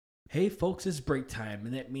Hey folks, it's break time,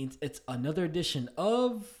 and that means it's another edition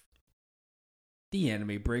of the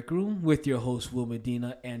Anime Break Room with your host Will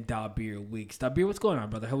Medina and Dabir Weeks. Dabir, what's going on,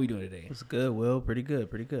 brother? How we doing today? What's good, Will? Pretty good.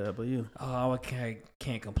 How about you? Oh, I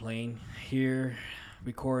can't complain. Here,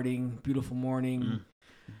 recording, beautiful morning.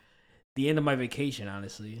 The end of my vacation,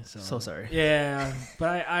 honestly. So sorry. Yeah,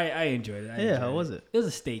 but I enjoyed it. How was it? It was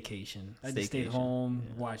a staycation. I just stayed home,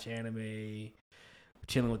 watched anime,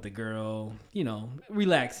 chilling with the girl,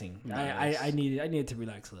 relaxing. Nice. I needed to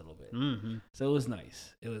relax a little bit. Mm-hmm. So it was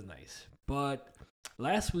nice. But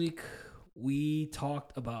last week we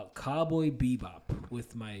talked about Cowboy Bebop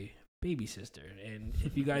with my baby sister, and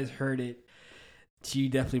if you guys heard it, she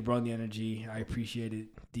definitely brought the energy. I appreciate it.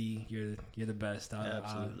 D, you're the best.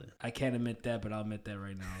 Absolutely. I can't admit that, but I'll admit that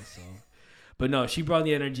right now. So, but no, she brought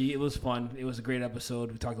the energy. It was fun. It was a great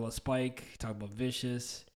episode. We talked about Spike. We talked about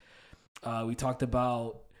Vicious. We talked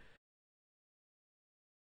about,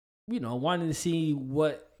 wanting to see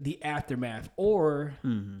what the aftermath or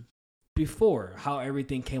before how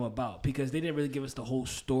everything came about, because they didn't really give us the whole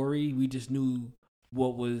story. We just knew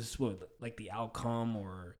what the outcome,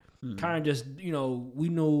 or kind of just, we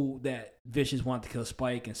knew that Vicious wanted to kill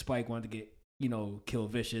Spike and Spike wanted to get, kill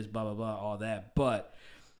Vicious, blah, blah, blah, all that. But,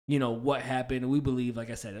 what happened, we believe,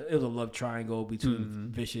 like I said, it was a love triangle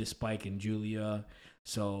between Vicious, Spike, and Julia.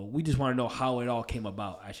 So we just want to know how it all came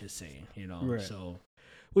about, I should say, Right. So,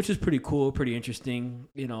 which is pretty cool, pretty interesting.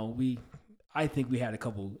 I think we had a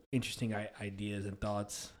couple interesting ideas and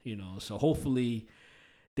thoughts, so hopefully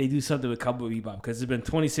they do something with Cowboy Bebop, because it's been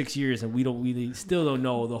 26 years and we still don't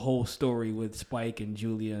know the whole story with Spike and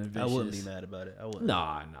Julia and Vicious. I wouldn't be mad about it. I wouldn't.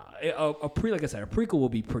 Nah. Like I said, a prequel will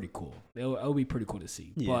be pretty cool. It'll be pretty cool to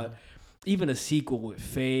see. Yeah. But even a sequel with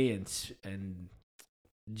Faye and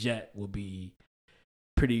Jet will be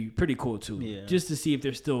pretty cool too. Yeah. Just to see if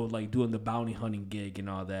they're still like doing the bounty hunting gig and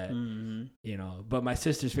all that. But my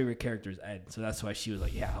sister's favorite character is Ed, so that's why she was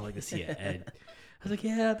like, "Yeah, I like to see Ed." I was like,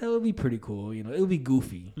 "Yeah, that would be pretty cool. It would be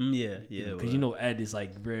goofy." Yeah. Because Ed is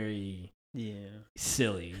like very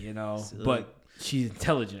silly, Silly. but she's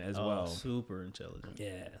intelligent as well. Super intelligent.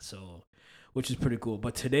 Yeah, so which is pretty cool.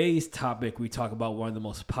 But today's topic, we talk about one of the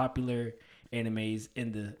most popular animes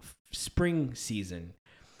in the spring season.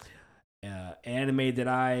 Anime that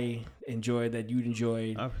I enjoyed, that you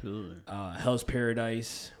enjoyed. Absolutely. Hell's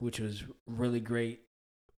Paradise, which was really great.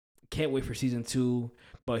 Can't wait for season 2.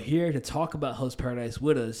 But here to talk about Hell's Paradise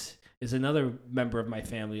with us is another member of my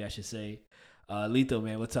family, I should say. Lito,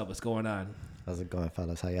 man, what's up? What's going on? How's it going,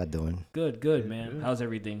 fellas? How y'all doing? Good, man. Good. How's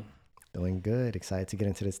everything? Doing good. Excited to get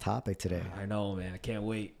into this topic today. I know, man. I can't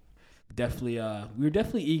wait. Definitely, we were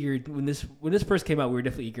definitely eager when this first came out. We were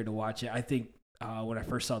definitely eager to watch it. I think when I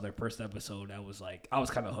first saw their first episode, I was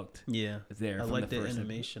kind of hooked. Yeah. I like the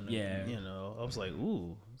animation. Yeah. I was like,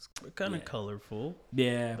 ooh, it's kind of colorful.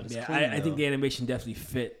 Yeah. I think the the animation definitely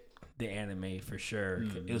fit the anime for sure.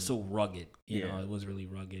 It was so rugged. You know, it was really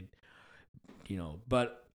rugged.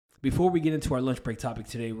 But before we get into our lunch break topic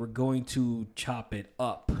today, we're going to chop it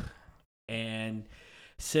up. And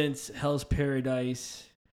since Hell's Paradise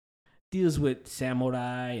deals with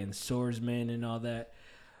samurai and swordsmen and all that,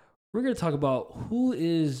 we're going to talk about who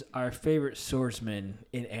is our favorite swordsman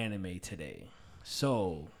in anime today.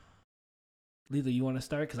 So, Lila, you want to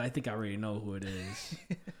start? Because I think I already know who it is.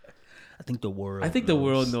 I think the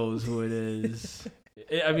world knows who it is.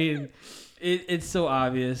 I mean, it's so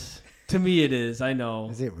obvious. To me, it is. I know.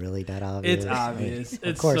 Is it really that obvious? It's obvious.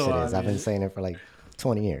 Of course so it is. obvious. I've been saying it for like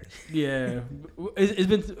 20 years. Yeah.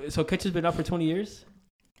 Ketchup's been up for 20 years?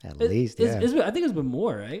 At least, yeah. I think it's been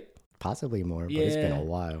more, right? Possibly more, but it's been a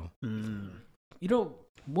while. When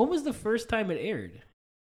was the first time it aired?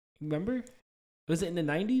 Remember? Was it in the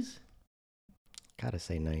 90s? Gotta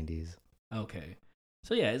say 90s. Okay.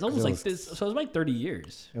 So yeah, it's almost like this. So it was like 30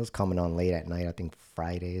 years. It was coming on late at night, I think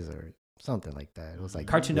Fridays or something like that. It was like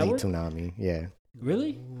Cartoon late Network? Toonami, yeah.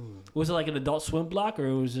 Really? Was it like an Adult Swim block, or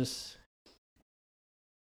it was just...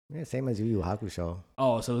 Yeah, same as Yu Yu Hakusho.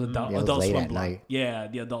 Oh, so it was it was Adult late Swim at block. night. Yeah,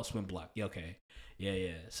 the Adult Swim block. Yeah, okay.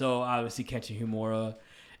 Yeah. So obviously Kenshin Himura,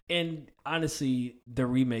 and honestly, the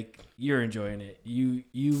remake, you're enjoying it.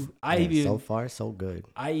 So far, so good.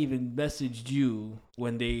 I even messaged you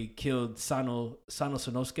when they killed Sano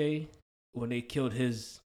Sonosuke, when they killed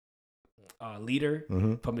his leader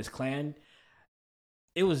from his clan.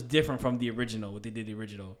 It was different from the original. What they did the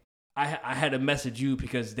original. I had to message you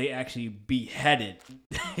because they actually beheaded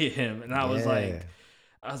him, and I was like,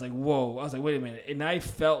 whoa. I was like, wait a minute. And I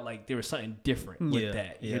felt like there was something different with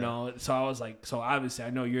that, So I was like, so obviously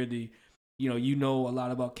I know you're the, you know a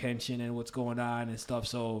lot about Kenshin and what's going on and stuff.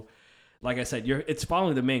 So like I said, it's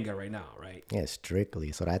following the manga right now, right? Yeah,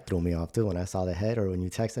 strictly. So that threw me off too when I saw the head, or when you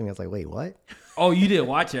texted me, I was like, wait, what? Oh, you didn't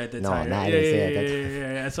watch it at the No, time. no, Right? I didn't see it at that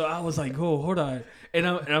time. Yeah. So I was like, oh, hold on. And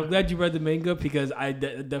I'm glad you read the manga because I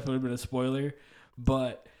definitely been a spoiler.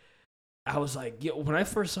 But I was like, when I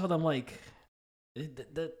first saw it, I'm like,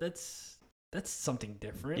 that's something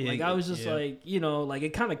different. Yeah, like I was just like, like it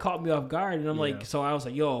kind of caught me off guard, and I'm like, so I was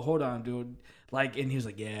like, yo, hold on, dude. Like, and he was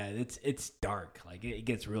like, yeah, it's dark. Like it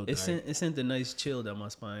gets real dark. It sent a nice chill down my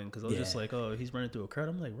spine because I was just like, oh, he's running through a crowd.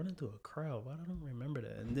 I'm like, running through a crowd? Why don't I remember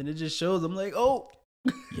that? And then it just shows. I'm like, oh.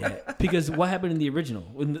 Yeah, because what happened in the original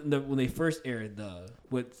when they first aired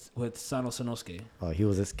with Sano Sanosuke? Oh, he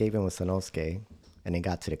was escaping with Sanosuke, and then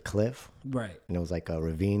got to the cliff, Right? and it was like a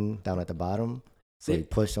ravine down at the bottom. So he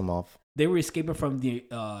pushed him off. They were escaping from the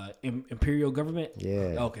imperial government.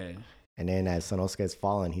 Yeah. Okay. And then as Sanosuke is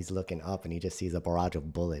falling, he's looking up, and he just sees a barrage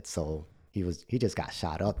of bullets. So he just got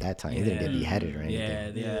shot up that time. He didn't get beheaded or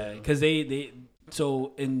anything. Yeah. Because they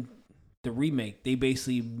so in the remake they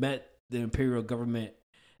basically met the imperial government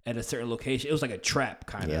at a certain location. It was like a trap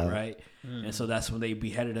kind of, right? And so that's when they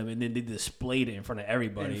beheaded him, and then they displayed it in front of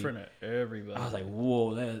everybody. I was like,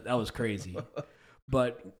 whoa, that was crazy.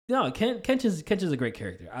 But no, Kenshin's a great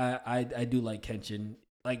character. I do like Kenshin.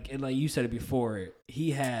 Like you said it before,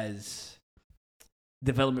 he has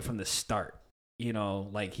development from the start.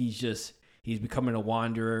 Like he's becoming a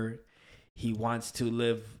wanderer. He wants to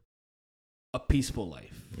live a peaceful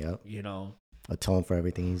life. Yep. Mm-hmm. Atone for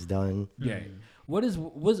everything he's done. Yeah. Was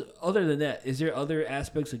other than that? Is there other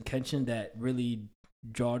aspects of Kenshin that really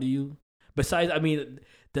draw to you? Besides, I mean,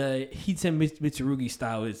 the Hitsen Mitsurugi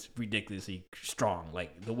style is ridiculously strong.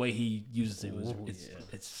 Like the way he uses it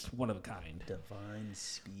it's one of a kind. Divine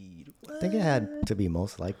speed. I think it had to be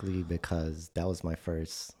most likely because that was my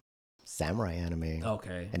first samurai anime.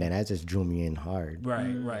 Okay. And then that just drew me in hard.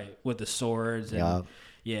 Right. With the swords. And,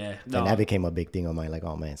 yeah. No. And that became a big thing on my, like,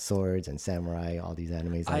 oh man, swords and samurai, all these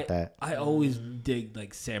animes like that. I always dig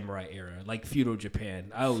like samurai era, like feudal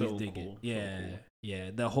Japan. I always dig cool. it. Yeah. So cool.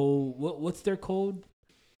 Yeah. The whole, what's their code?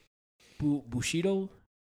 Bushido?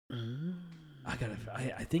 I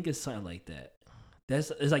think it's something like that.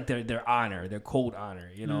 It's like their honor, their code honor,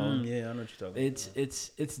 Yeah, I know what you're talking about.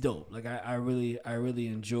 It's dope. Like I really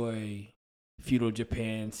enjoy feudal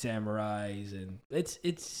Japan, samurais, and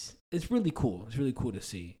it's really cool. It's really cool to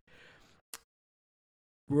see.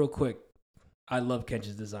 Real quick, I love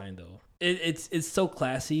Kenshin's design though. It's so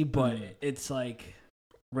classy, but it's like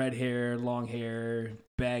red hair, long hair,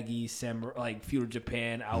 baggy samurai, like feudal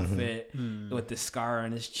Japan outfit with the scar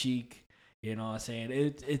on his cheek. You know what I'm saying?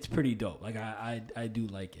 It's pretty dope. Like I do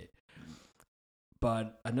like it.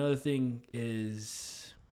 But another thing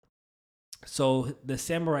is, so the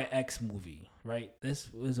Samurai X movie, right?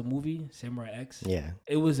 This was a movie, Samurai X. Yeah.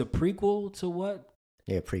 It was a prequel to what?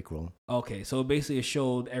 Yeah, prequel. Okay, so basically it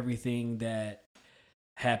showed everything that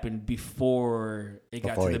happened before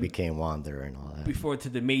it became Wanderer and all that. Before to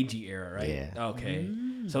the Meiji era, right? Yeah. Okay.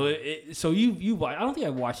 So so you I don't think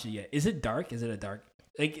I've watched it yet. Is it dark? Is it a dark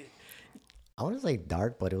like? I want to say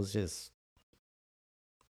dark, but it was just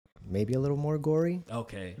maybe a little more gory.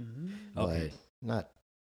 Okay. But not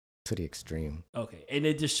to the extreme. Okay. And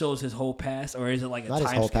it just shows his whole past, or is it like a not time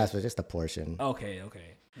his whole skip? past, but just a portion. Okay.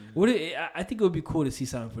 I think it would be cool to see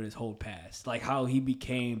something for his whole past, like how he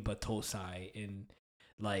became Batosai and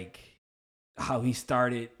like how he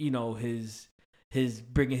started, his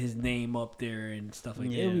bringing his name up there and stuff like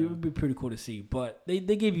that. It would be pretty cool to see. But they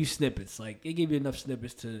gave you snippets, like they gave you enough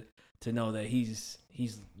snippets to know that he's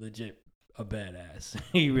legit a badass.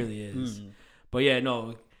 He really is. But yeah,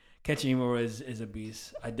 no, Kenshin Himura is a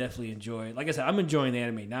beast. I definitely enjoy. Like I said, I'm enjoying the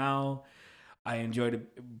anime now. I enjoyed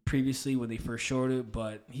it previously when they first showed it,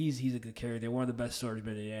 but he's a good character. One of the best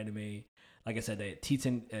swordsmen in the anime. Like I said, that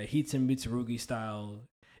Hitsen Mitsurugi style.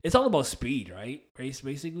 It's all about speed, right?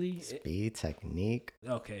 Basically. Speed, technique.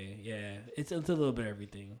 Okay, yeah. It's a little bit of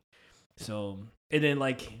everything. So, and then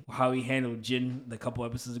like how he handled Jin a couple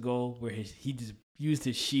episodes ago, where he just used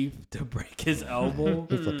his sheath to break his elbow.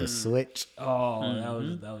 He flipped the switch. Oh,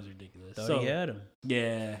 that was ridiculous. Thought he had him.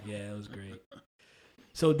 Yeah, it was great.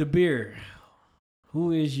 So, DeBeer,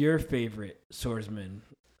 who is your favorite swordsman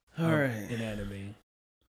All right. in anime?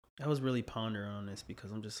 I was really pondering on this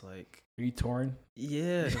because I'm just like, Are you torn?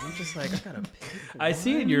 yeah, 'cause I'm just like, I gotta pick I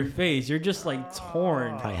see it in your face. You're just like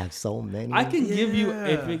torn. I have so many. I can give you,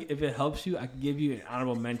 Yeah. if it helps you, I can give you an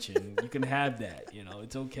honorable mention. You can have that.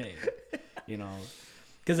 It's okay.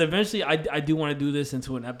 Because eventually I do want to do this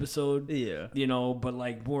into an episode. Yeah. But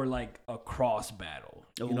like more like a cross battle.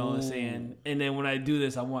 You know what I'm saying? And then when I do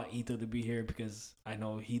this, I want Ito to be here because I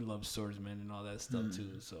know he loves swordsmen and all that stuff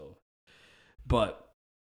too. So, But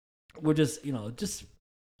we're just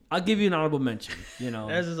I'll give you an honorable mention.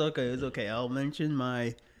 That's just okay. It's okay. I'll mention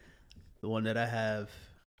the one that I have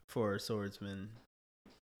for swordsman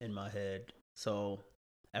in my head. So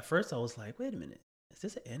at first I was like, wait a minute, is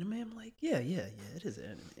this an anime? I'm like, yeah, it is an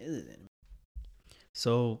anime. It is an anime.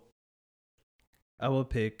 So I will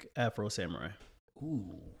pick Afro Samurai.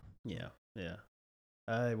 Ooh. Yeah.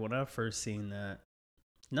 When I first seen that,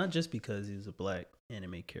 not just because he's a black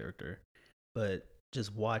anime character, but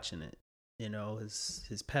just watching it,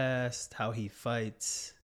 his past, how he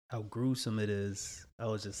fights, how gruesome it is. I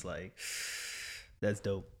was just like, that's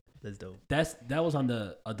dope. That was on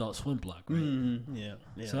the Adult Swim block, right? Mm-hmm. Yeah.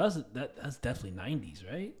 So that's definitely 90s,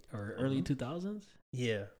 right? Or early 2000s?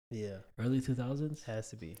 Yeah. Early 2000s? Has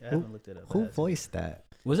to be. I haven't looked it up. Who voiced that?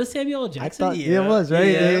 Was it Samuel L. Jackson? I thought it was, right?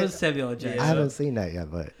 Yeah, it was Samuel L. Jackson. I haven't seen that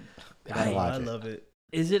yet, but I watch it. I love it.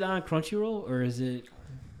 Is it on Crunchyroll or is it?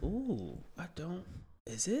 Ooh, I don't.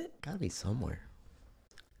 Is it? Gotta be somewhere.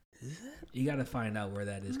 Is it? You gotta find out where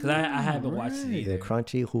that is because I haven't watched it Either either.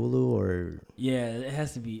 Crunchy, Hulu, or Yeah, it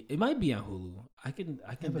has to be. It might be on Hulu. I can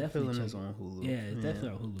definitely check it's it. on Hulu. Yeah, it's definitely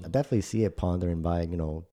on Hulu. I definitely see it pondering by,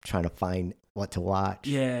 trying to find what to watch.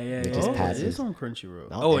 Yeah. It just passes. It is on Crunchyroll.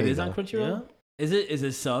 Oh, there it you is on go. Crunchyroll. Yeah. Is it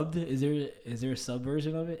subbed? Is there a sub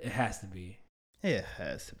version of it? It has to be. It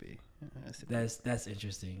has to be. That's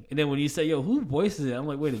interesting. And then when you say, "Yo, who voices it?" I'm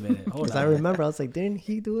like, "Wait a minute, hold Because on." I remember I was like, didn't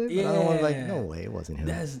he do it? But I was like, no way, it wasn't him.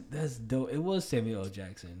 That's dope. It was Samuel L.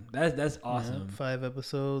 Jackson. That's awesome. Yeah, 5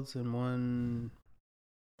 episodes in one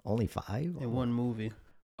Only 5? in one movie.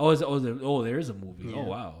 There is a movie. Yeah. Oh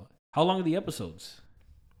wow. How long are the episodes?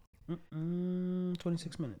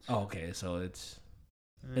 26 minutes. Oh, okay, so it's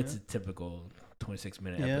a typical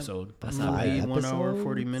 26-minute Yeah. episode. That's Movie, 5 1 hour,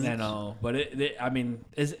 40 episodes? minutes. I know,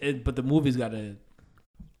 but but the movie's got to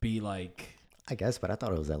be like, I guess, but I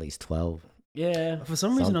thought it was at least 12. yeah. For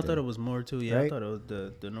some reason, I Something. thought it was more too. Yeah, I Right? thought it was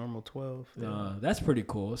the normal 12. Yeah. That's pretty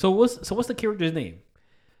cool. So what's the character's name?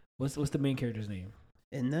 What's the main character's name?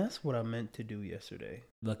 And that's what I meant to do yesterday.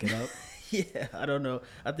 Look it up. Yeah, I don't know.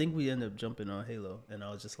 I think we ended up jumping on Halo, and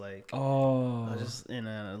I was just like, Oh, I let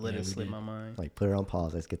Yeah, it we slip did. my mind. Like, put it on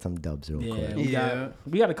pause. Let's get some dubs real yeah. quick.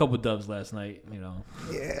 We got a couple dubs last night.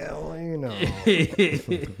 Yeah, well,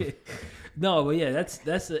 No, but yeah,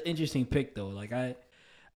 that's an interesting pick though. Like I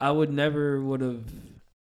would have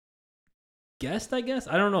guessed. I guess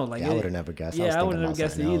I don't know. Like I would have never guessed. Yeah, I would have never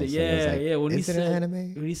guessed it either. Yeah. When is it an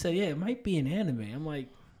anime? When he said, yeah, it might be an anime. I'm like,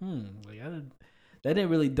 that didn't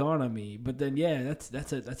really dawn on me. But then, yeah,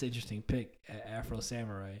 that's an interesting pick, Afro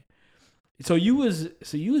Samurai. So you was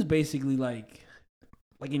basically like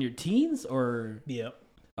in your teens or Yep.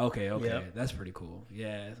 okay, Yep. that's pretty cool.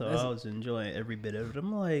 Yeah, So I was enjoying every bit of it.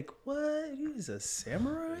 I'm like, what? He's a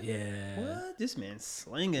samurai? yeah. What? This man's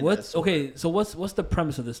slinging. What's okay? So what's the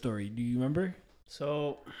premise of the story? Do you remember?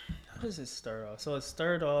 So how does it start off? So it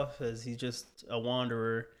started off as he's just a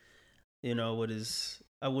wanderer, with his,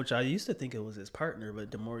 which I used to think it was his partner,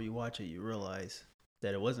 but the more you watch it, you realize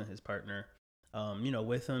that it wasn't his partner.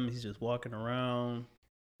 With him, he's just walking around,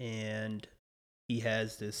 and he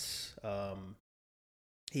has this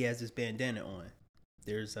bandana on.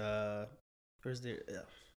 There's I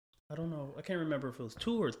don't know, I can't remember if it was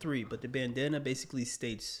 2 or 3, but the bandana basically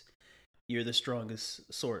states you're the strongest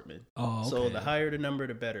swordman. Oh, okay. So the higher the number,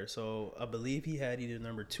 the better. So I believe he had either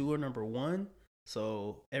number 2 or number 1.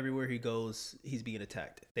 So everywhere he goes, he's being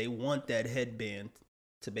attacked. They want that headband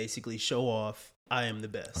to basically show off, I am the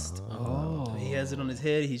best. Oh. So he has it on his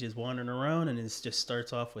head. He's just wandering around, and it just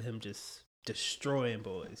starts off with him just destroying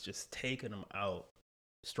boys, just taking them out.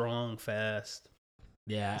 Strong, fast.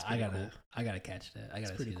 Yeah, That's I pretty gotta catch that. I gotta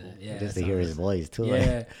see pretty that. cool. Yeah, Just that to hear sounds- his voice too.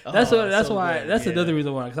 Yeah, Oh, that's so why. good. That's Yeah. another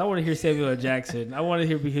reason why. Because I want to hear Samuel L. Jackson. I want to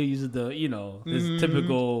hear he uses the his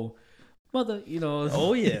typical mother.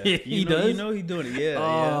 Oh yeah, he does. He's doing it. Yeah.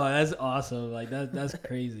 Oh, that's awesome! Like that's He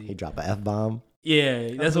crazy. dropped an F-bomb.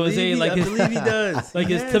 Yeah, that's what I'm saying. Like I his, believe he does. like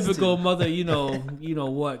He his has typical to. mother.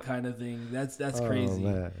 What kind of thing. That's Oh, crazy.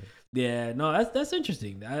 man. Yeah, no, that's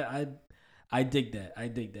interesting. I dig that.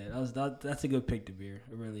 That's a good pick, DeBeer. It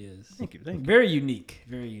really is. Thank you. Very unique.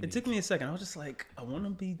 Very unique. It took me a second. I was just like, I want to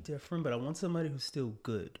be different, but I want somebody who's still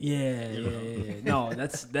good. Yeah. No,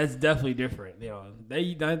 that's definitely different.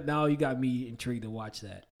 Now you got me intrigued to watch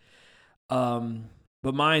that.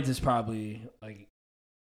 But mine's is probably like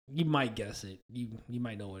you might guess it. You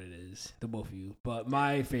might know what it is, the both of you. But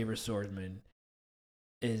my favorite swordsman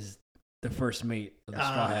is the first mate of the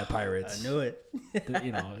Straw Hat Pirates. I knew it.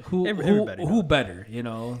 Who knows. better? He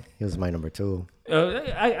was my number 2.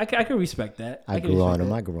 I can respect that. I can grew on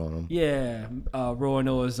respect him. that. Yeah,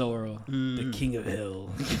 Roanoa Zoro, the Mm. King of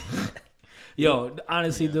Hill. Yo,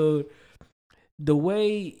 honestly, dude, the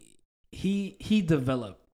way he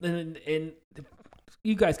developed, and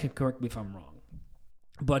you guys can correct me if I'm wrong,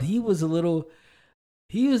 but he was I don't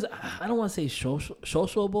want to say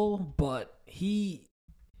sociable, but he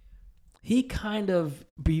kind of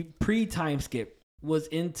pre-time skip was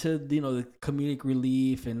into the comedic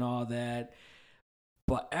relief and all that.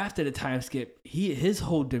 But after the time skip, his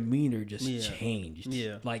whole demeanor just changed.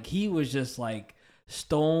 Yeah. Like he was just like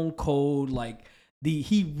stone cold, like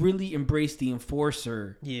he really embraced the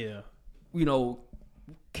enforcer. Yeah.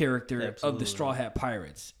 Character Absolutely. Of the Straw Hat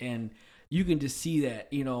Pirates. And you can just see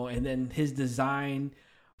that, and then his design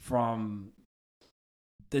from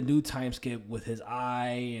the new time skip with his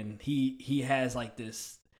eye, and he has like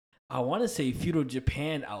this, I want to say feudal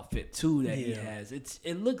Japan outfit too that he has.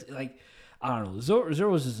 It looks like, I don't know,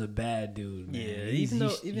 Zoro's just a bad dude, man. Yeah, even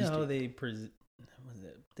how they presented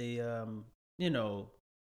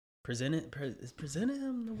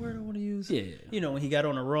him the word I want to use. Yeah. When he got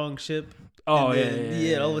on the wrong ship. Oh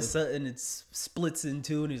yeah. All of a sudden it splits in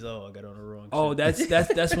two, and he's I got on the wrong ship. Oh,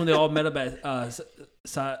 that's when they all met up at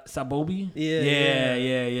Sabobi.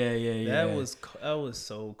 Yeah. That was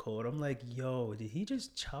so cold. I'm like, yo, did he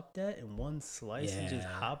just chop that in one slice and just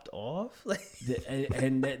hopped off?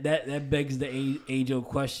 and that begs the age-old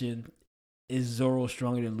question: is Zoro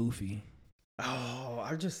stronger than Luffy? Oh,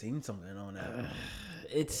 I've just seen something on that.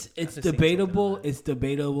 It's debatable. It's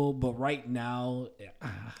debatable, but right now,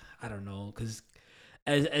 I don't know, because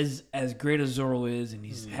as great as Zoro is, and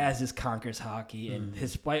he has his conquers hockey, and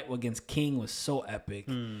his fight against King was so epic.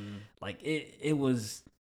 Like it was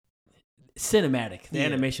cinematic. The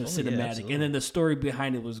animation was cinematic, and then the story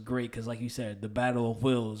behind it was great because, like you said, the Battle of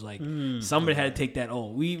Wills. Like somebody had to take that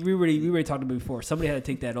O. We already talked about it before. Somebody had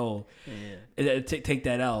to take that O. Take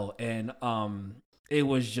that L, and it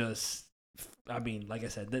was just. I mean, like I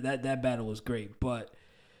said, that battle was great, but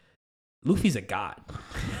Luffy's a god.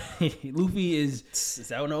 Luffy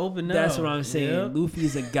is out in the open now. That's what I'm saying. Yep. Luffy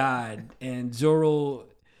is a god, and Zoro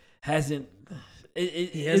hasn't.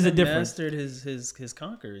 He hasn't mastered his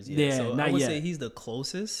conquerors yet. Yeah, so not I would yet. say he's the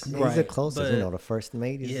closest. Right. He's the closest. But, the first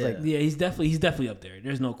mate. He's definitely up there.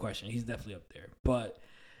 There's no question. He's definitely up there. But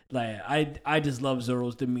like, I just love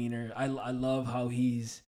Zoro's demeanor. I love how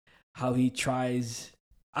he tries.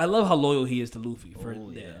 I love how loyal he is to Luffy.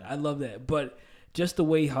 I love that. But just the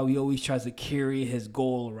way how he always tries to carry his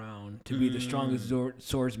goal around to be the strongest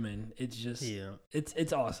swordsman, it's just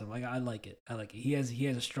it's awesome. Like I like it. He has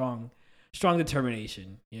a strong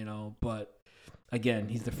determination, But again,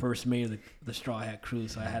 he's the first mate of the Straw Hat crew,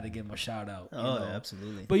 so I had to give him a shout out.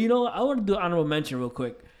 Absolutely. But I want to do an honorable mention real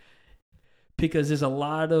quick because there's a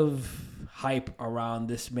lot of hype around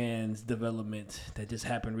this man's development that just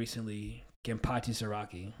happened recently. Genpachi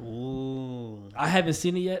Saraki. Ooh. I haven't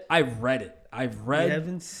seen it yet. I've read it. I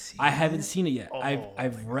haven't seen it yet. Oh,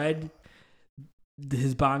 I've read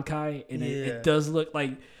his Bankai, and it does look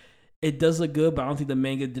like it does look good, but I don't think the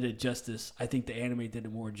manga did it justice. I think the anime did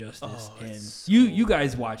it more justice. And you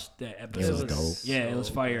guys watched that episode. It was dope. Yeah, it was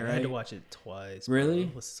fire. Right? I had to watch it twice. Really?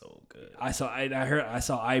 It was so good. I saw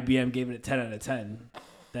IBM gave it a 10 out of 10.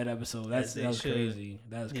 That episode. That was crazy.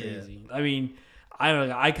 That was crazy. I mean.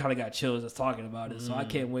 I kind of got chills just talking about it, so I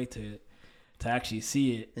can't wait to actually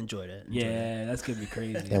see it. Enjoy that. That's gonna be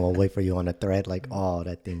crazy. And we'll wait for you on the thread. Like,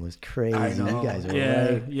 that thing was crazy. I know. You guys were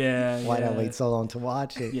right. Yeah. Why'd I wait so long to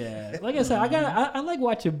watch it? Yeah. Like I said, I like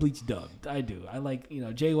watching Bleach dubbed. I do. I like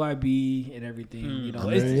JYB and everything.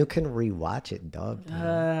 You can rewatch it dubbed.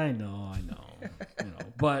 I know.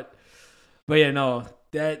 But yeah, no.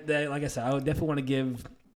 That like I said, I would definitely want to give.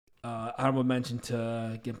 Honorable mention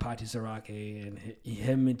to Genpachi Saraki and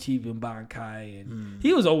him achieving Bankai, and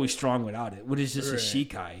he was always strong without it, which is just a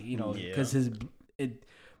Shikai, because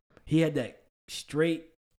he had that straight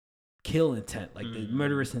kill intent, like the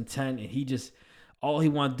murderous intent, and he just all he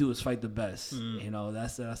wanted to do was fight the best.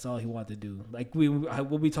 That's all he wanted to do. Like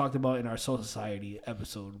what we talked about in our Soul Society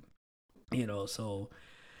episode, So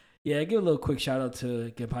yeah, give a little quick shout out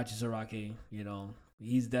to Genpachi Saraki,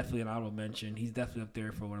 He's definitely an honorable mention. He's definitely up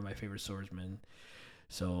there for one of my favorite swordsmen.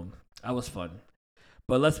 So that was fun.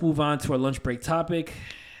 But let's move on to our lunch break topic,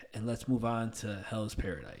 and let's move on to Hell's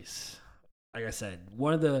Paradise. Like I said,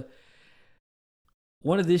 one of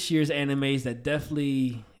this year's animes that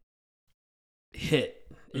definitely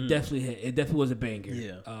hit. It definitely hit. It definitely was a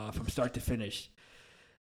banger. From start to finish.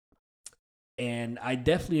 And I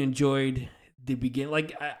definitely enjoyed the beginning.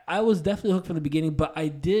 Like I was definitely hooked from the beginning, but I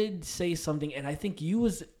did say something, and I think you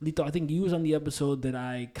was Lito. I think you was on the episode that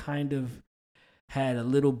I kind of had a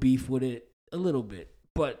little beef with it, a little bit.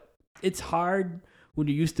 But it's hard when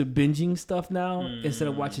you're used to binging stuff now instead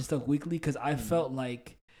of watching stuff weekly. Because I felt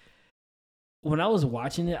like when I was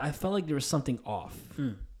watching it, I felt like there was something off,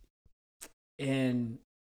 and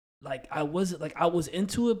like I was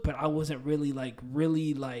into it, but I wasn't really like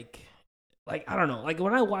I don't know. Like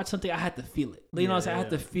when I watch something, I had to feel it. You know, I had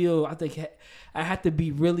to feel. I think I had to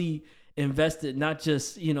be really invested, not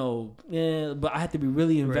just but I had to be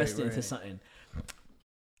really invested into something.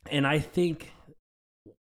 And I think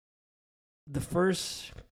the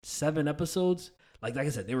first 7 episodes, like I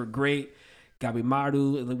said, they were great.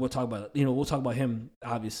 Gabimaru, we'll talk about him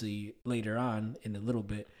obviously later on in a little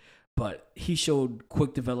bit, but he showed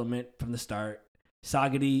quick development from the start.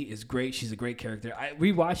 Sagari is great. She's a great character.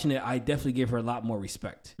 Rewatching it, I definitely give her a lot more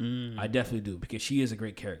respect. I definitely do, because she is a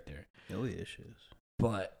great character. Oh yeah, she is.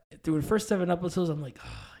 But through the first 7 episodes, I'm like,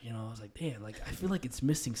 I was like, damn, like I feel like it's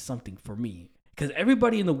missing something for me. Because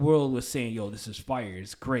everybody in the world was saying, yo, this is fire.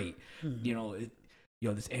 It's great.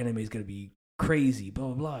 This anime is going to be crazy, blah,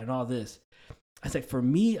 blah, blah, and all this. I was like, for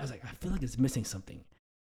me, I feel like it's missing something.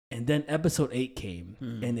 And then episode 8 came,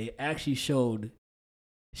 and they actually showed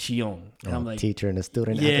Shion. And I'm like, teacher and a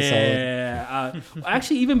student episode. Yeah.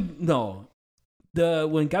 Actually, when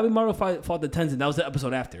Gabimaru fought the Tenzin, that was the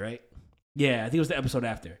episode after, right? Yeah, I think it was the episode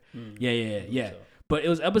after. Yeah. So. But it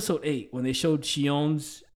was episode 8 when they showed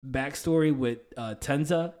Shion's backstory with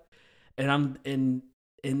Tenza, and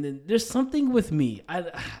then there's something with me. I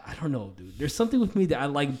don't know, dude. There's something with me that I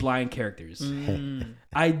like blind characters.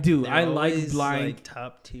 I do. I like blind, like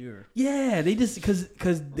top tier. Yeah, they just because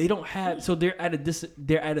they don't have, so they're at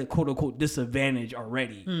a quote unquote disadvantage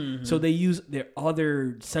already. So they use their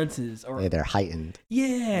other senses, or they're heightened.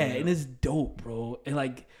 Yeah, and it's dope, bro. And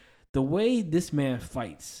like the way this man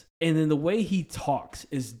fights, and then the way he talks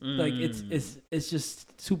is like it's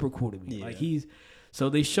just super cool to me. Yeah. Like so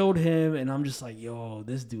they showed him, and I'm just like, yo,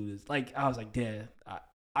 this dude is like, I was like, damn,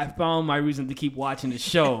 I found my reason to keep watching the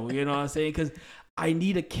show. You know what I'm saying? Because I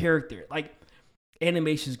need a character. Like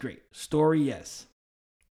animation's great, story yes,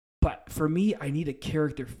 but for me, I need a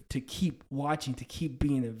character to keep watching, to keep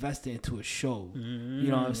being invested into a show.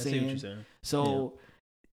 You know what I'm saying? What you're saying? So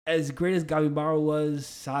as great as Gabimaru was,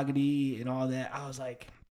 Sagari and all that, I was like,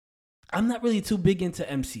 I'm not really too big into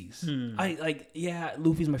MCs. I like,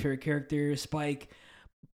 Luffy's my favorite character, Spike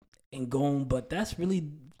and Gon, but that's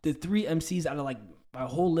really the 3 MCs out of like my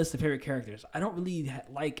whole list of favorite characters. I don't really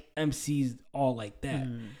like MCs all like that.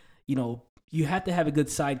 You have to have a good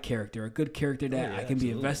side character, a good character that I can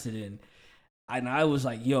be invested in. And I was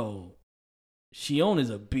like, yo, Shion is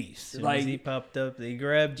a beast. As like he popped up, they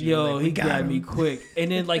grabbed you. Yo, like, he grabbed me quick.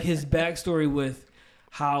 And then like his backstory with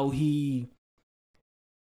how he,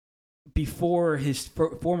 before his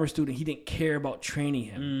former student, he didn't care about training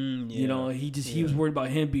him. He was worried about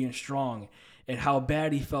him being strong, and how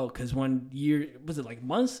bad he felt because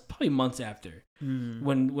probably months after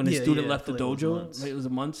when his student left the dojo. It was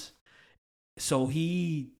months. So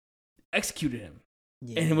he executed him.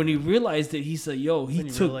 Yeah. And when he realized it, he said, yo, he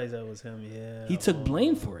realized that was him, he took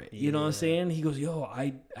blame for it. You know what I'm saying? He goes, yo,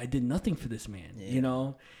 I did nothing for this man,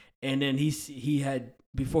 And then he had,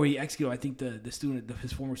 before he executed, I think the student,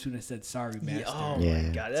 his former student said, sorry, master.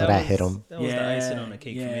 My God. So that hit him. That was the icing on the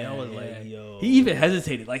cake for me. I was like, yo. He even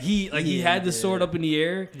hesitated. Like he had the sword up in the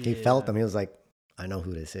air. He felt him. He was like, I know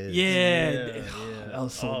who this is. Yeah. That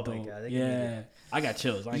was so dope. God, I got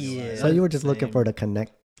chills. So you were just looking for the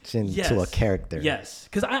connection to a character. Yes.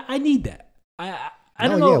 Because I need that. I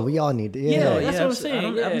don't know. Yeah, we all need it. Yeah, that's what I'm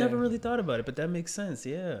saying. I've never really thought about it, but that makes sense.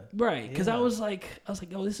 Yeah. Right. Because I was like,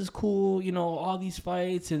 oh, this is cool. All these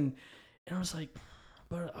fights. And I was like,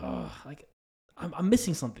 but like, I'm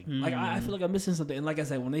missing something. Like, I feel like I'm missing something. And like I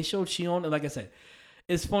said, when they showed Shion, and like I said,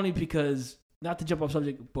 it's funny because, not to jump off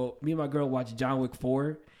subject, but me and my girl watched John Wick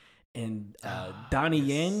 4. And Donnie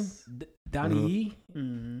Yen, Donnie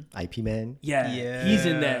IP man. Yeah, he's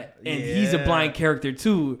in that, and he's a blind character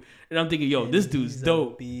too. And I'm thinking, yo, this dude's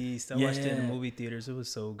dope. Beast. I watched it in the movie theaters. It was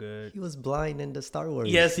so good. He was blind in the Star Wars.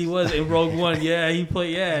 Yes, he was in Rogue One. Yeah, he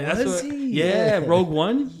played. Yeah, that's what. He? Yeah, Rogue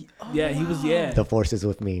One. He was. Yeah, the Force is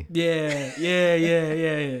with me. Yeah.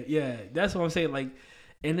 That's what I'm saying. Like,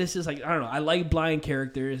 and it's just like, I don't know. I like blind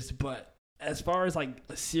characters, but as far as like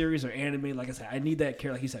a series or anime, like I said, I need that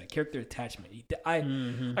character. Like you said, character attachment. I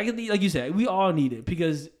can, like you said, we all need it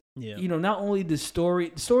because not only the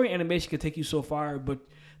story animation can take you so far, but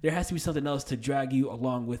there has to be something else to drag you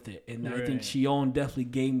along with it. And I think Shion definitely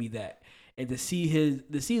gave me that. And to see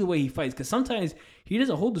the way he fights, because sometimes he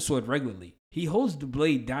doesn't hold the sword regularly. He holds the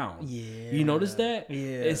blade down. Yeah, you notice that?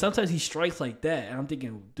 Yeah. And sometimes he strikes like that, and I'm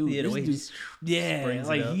thinking, dude, this dude,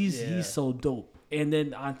 like he's so dope. And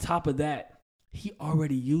then on top of that, he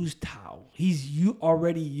already used Tao.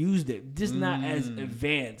 Already used it, just not as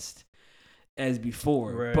advanced as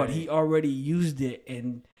before, but he already used it,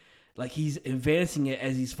 and like he's advancing it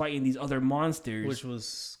as he's fighting these other monsters, which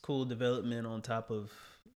was cool development on top of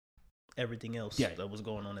everything else that was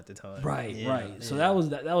going on at the time. Right. So that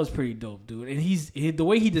was pretty dope, dude. And the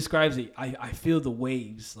way he describes it, I feel the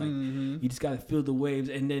waves. Like you just gotta feel the waves.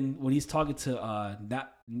 And then when he's talking to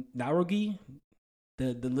Narugi,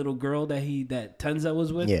 the little girl that Tenza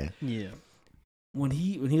was with, when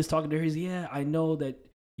he was talking to her, he's I know that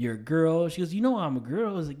you're a girl. She goes, I'm a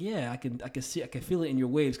girl. I was like, I can feel it in your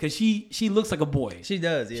waves, because she looks like a boy. She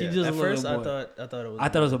does. Yeah. She just at first I thought it was. I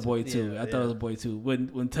thought it was a boy too. I thought it was a boy too. When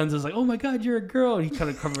Tenza's like, oh my God, you're a girl, and he kind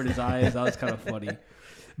of covered his eyes. That was kind of funny.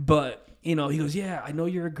 But he goes, I know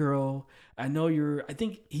you're a girl. I know you're. I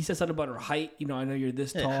think he said something about her height. I know you're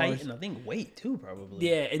this tall. Height, and I think weight too, probably.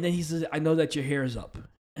 Yeah, and then he says, I know that your hair is up.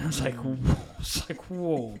 And I was like,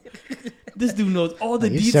 whoa. This dude knows all the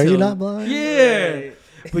details. Sure you're not blind? Yeah. Right.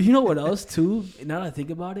 But you know what else too? Now that I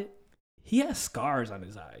think about it, he has scars on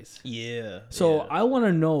his eyes. Yeah. So I want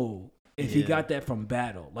to know if he got that from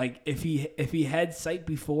battle. Like if he had sight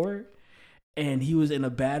before, and he was in a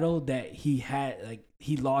battle that he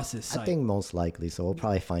lost his sight. I think most likely. So we'll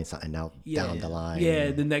probably find something out down the line.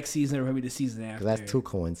 Yeah, the next season or maybe the season after. That's two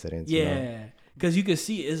coincidences. Yeah. Because you can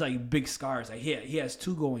see it's like big scars. Like he has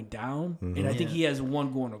two going down, and I think he has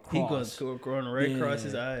one going across. He going right across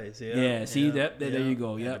his eyes. Yeah. Yeah. See that? There you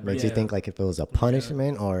go. Yeah. But do you think like if it was a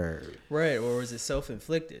punishment or or was it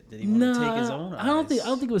self-inflicted? Did he want to take his own eyes? I don't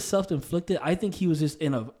think it was self-inflicted. I think he was just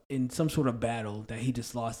in some sort of battle that he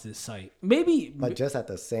just lost his sight. Maybe, but just at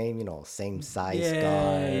the same same size scar.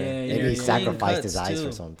 Yeah, maybe he sacrificed his eyes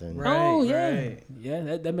for something. Right.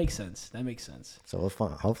 Yeah, that makes sense. So we'll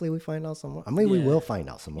hopefully we find out some more. I mean, we will find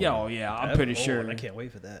out some more. Yeah, I'm pretty sure. I can't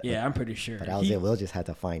wait for that. Yeah, I'm pretty sure. But we'll just have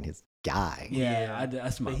to find his guy. Yeah,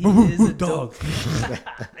 that's my he is a dog.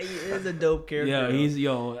 He is a dope character.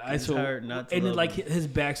 Yeah, it's hard not to. And love like him. his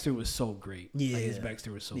backstory was so great. Yeah, his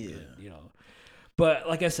backstory was so good. But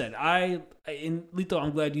like I said, in Lito,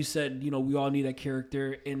 I'm glad you said we all need a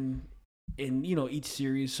character in each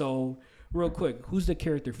series. So real quick, who's the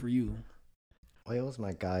character for you? Well, it was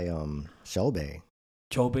my guy Shobe.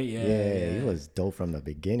 Chobe, yeah, he was dope from the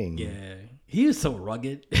beginning. Yeah, he is so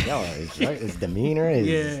rugged. His demeanor,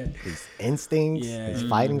 his instincts, his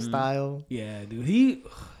fighting style. Yeah, dude,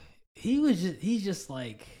 he's just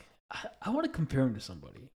like I want to compare him to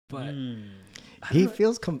somebody, but he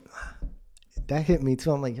feels that hit me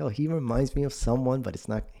too. I'm like, he reminds me of someone, but it's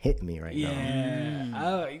not hitting me right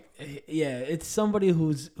now. It's somebody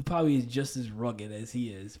who's probably is just as rugged as he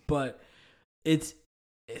is, but it's.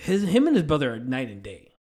 Him and his brother are night and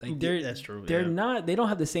day. Like that's true. They're not. They don't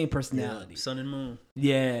have the same personality. Sun and moon.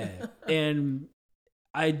 Yeah, and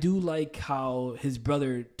I do like how his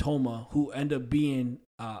brother Toma, who ended up being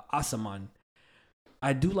Asaman,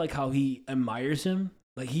 I do like how he admires him.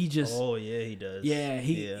 Like he just. Oh yeah, he does. Yeah,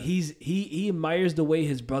 he admires the way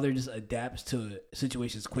his brother just adapts to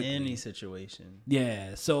situations quickly. Any situation.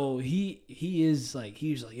 Yeah, so he's like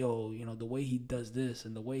the way he does this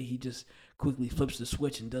and the way he just quickly flips the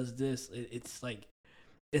switch and does this, it's like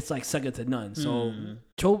second to none. So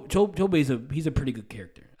Chobe he's a pretty good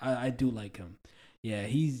character. I do like him. Yeah,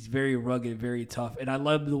 he's very rugged, very tough, and I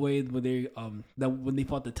love the way when they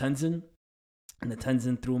fought the Tenzin, and the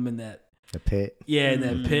Tenzin threw him in the pit. Yeah, in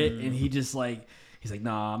that pit, and he's like,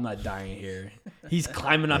 nah, I'm not dying here. He's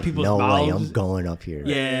climbing on people's no mouths. No way, I'm going up here.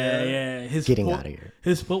 Yeah. Getting out of here.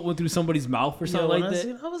 His foot went through somebody's mouth or something like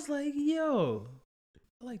that. I was like,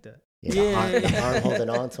 I like that. Yeah, the arm holding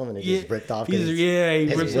on to him and it just ripped off. He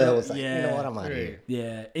rips it. Was like, you know what, I'm out of here.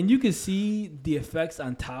 Yeah, and you can see the effects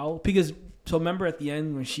on Tao because remember at the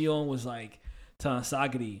end when Shion was like telling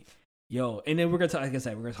Sagiri, and then we're gonna talk about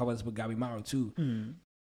this with Gabimaru too.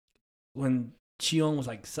 When Shion was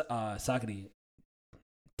like Sagiri,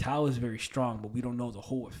 Tao is very strong, but we don't know the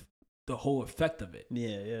whole effect of it.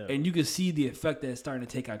 Yeah. And you can see the effect that it's starting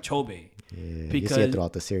to take on Chobe. Yeah, because you see it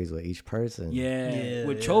throughout the series with each person. Yeah.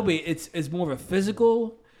 With Chobe, it's more of a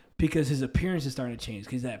physical because his appearance is starting to change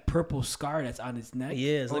because that purple scar that's on his neck.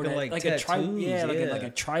 Yeah, it's looking like tattoos. Like a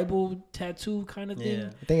tribal tattoo kind of thing. Yeah.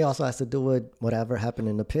 I think it also has to do with whatever happened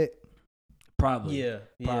in the pit. Probably. Yeah.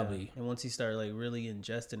 Probably. And once he started like really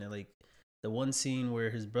ingesting it, like the one scene where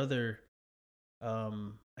his brother,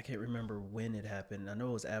 I can't remember when it happened. I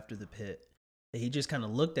know it was after the pit. He just kind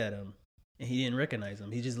of looked at him and he didn't recognize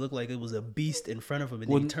him. He just looked like it was a beast in front of him,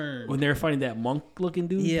 and he turned. When they were finding that monk-looking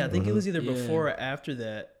dude? Yeah, I think it was either before or after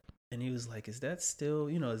that. and he was like, "Is that still,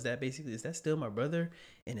 is that still my brother?"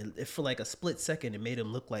 And it for like a split second, it made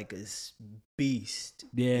him look like this beast,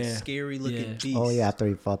 this scary looking beast. Oh yeah, after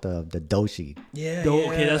he fought the doshi. Yeah,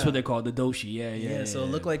 Okay, that's what they're called, the doshi. Yeah. So it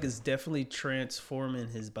looked like it's definitely transforming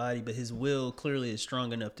his body, but his will clearly is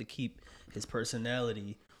strong enough to keep his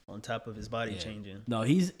personality on top of his body changing. No,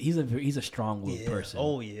 he's a strong-willed person.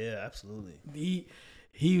 Oh yeah, absolutely.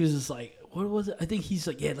 He was just like, what was it? I think he's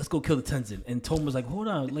like, yeah, let's go kill the Tenzin. And Tom was like, hold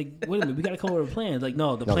on, like, wait a minute, we gotta come up with a plan. Like,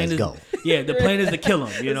 no, the plan let's is go. Yeah, the plan is to kill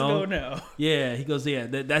him. You know, let's go now. Yeah, he goes, yeah,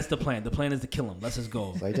 that's the plan. The plan is to kill him. Let's just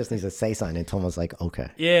go. So he just needs to say something, and Tom was like, okay.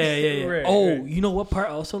 Yeah. Right, right. You know what part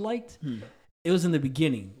I also liked? It was in the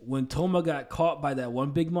beginning when Toma got caught by that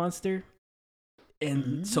one big monster,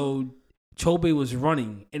 and so Chobe was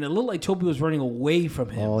running, and it looked like Chobe was running away from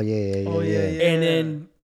him. Oh yeah. And then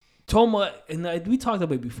Toma, and we talked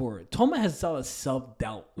about it before, Toma has a lot of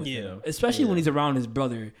self-doubt with him, especially when he's around his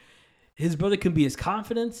brother. His brother can be his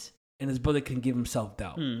confidence, and his brother can give him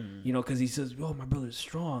self-doubt. You know, because he says, oh, my brother's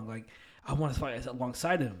strong. Like, I want to fight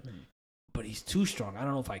alongside him. But he's too strong. I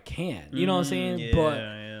don't know if I can. You know what I'm saying?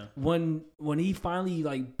 When he finally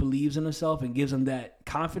like believes in himself and gives him that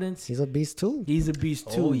confidence, he's a beast too.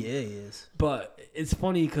 Oh yeah, he is. But it's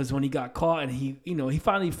funny because when he got caught and he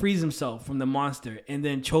finally frees himself from the monster, and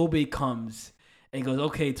then Chobe comes and goes,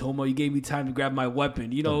 "Okay, Tomo, you gave me time to grab my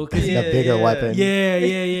weapon." You know, because the bigger weapon.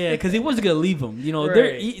 Yeah. Because he wasn't gonna leave him. You know,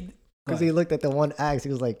 Because he looked at the one axe, he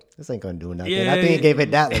was like, "This ain't gonna do nothing." I think he gave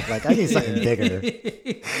it that look. Like, I need something bigger.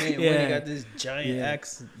 Man, when he got this giant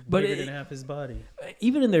axe bigger than half his body.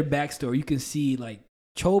 Even in their backstory, you can see like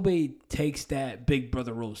Chobe takes that big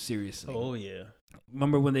brother role seriously. Oh yeah.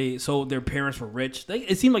 Remember when their parents were rich?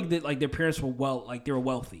 It seemed like their parents were they were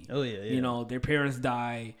wealthy. Oh yeah. You know, their parents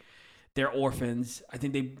die, they're orphans. I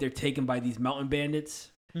think they're taken by these mountain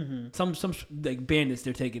bandits. Some like bandits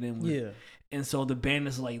they're taken in with. Yeah. And so the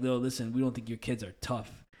bandits are like, no, listen, we don't think your kids are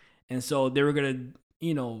tough. And so they were going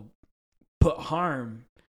to, put harm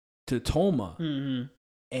to Toma.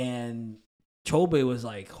 And Chobe was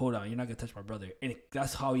like, hold on, you're not going to touch my brother. And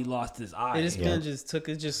that's how he lost his eye. And this man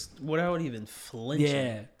without even flinching.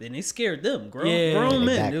 Yeah. And it scared them. Grown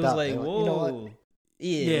men. It was like, whoa. You know what?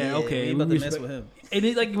 Yeah, okay. We about to mess with him. And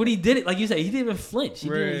it, like when he did it, like you said, he didn't even flinch. He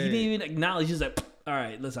didn't even acknowledge. He's like, all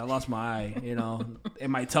right, listen, I lost my eye.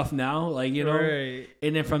 Am I tough now? Like, Right.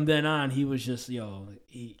 And then from then on, he was just,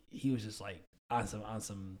 he was just like on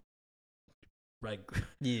some like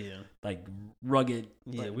like rugged.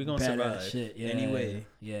 Yeah, like, we're gonna survive shit. Yeah, anyway.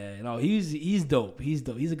 Yeah, he's dope. He's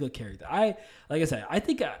dope. He's a good character. Like I said, I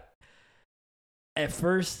think at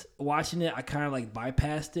first watching it, I kind of like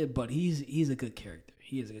bypassed it, but he's a good character.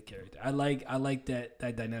 He is a good character. I like that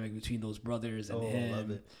dynamic between those brothers and him. I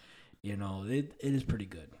love it. It is pretty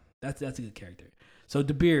good. That's a good character. So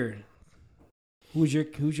DeBeer, who's your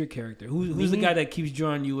character? Who's the guy that keeps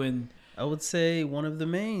drawing you in? I would say one of the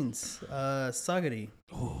mains, Sagari.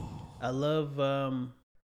 I love, and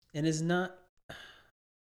it's not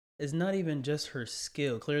even just her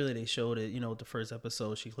skill. Clearly, they showed it. With the first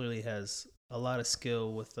episode, she clearly has a lot of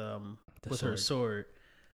skill with her sword,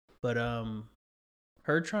 but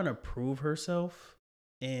her trying to prove herself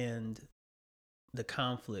and the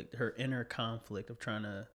conflict, her inner conflict of trying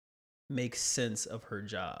to make sense of her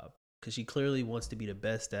job, because she clearly wants to be the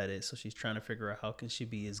best at it. So she's trying to figure out how can she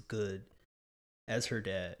be as good as her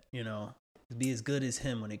dad, be as good as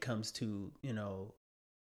him when it comes to,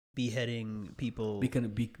 beheading people.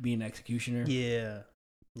 Be an executioner.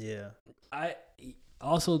 Yeah. I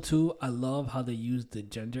also too, I love how they use the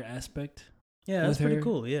gender aspect. Yeah, that's pretty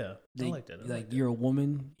cool. Yeah. I like that. You're a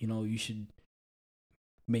woman, you should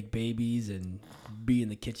make babies and be in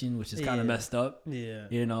the kitchen, which is kind of messed up. Yeah.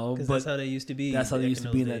 But that's how they used to be. That's how they used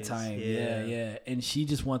to be in that days. time. Yeah. And she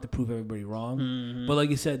just wanted to prove everybody wrong. But like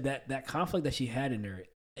you said, that conflict that she had in her,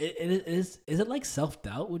 is it like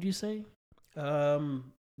self-doubt, would you say?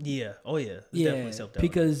 Yeah. Oh yeah. It's definitely self-doubt.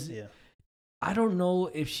 Because I don't know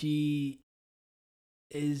if she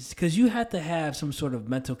is, because you have to have some sort of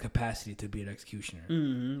mental capacity to be an executioner.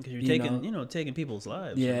 Because you're taking people's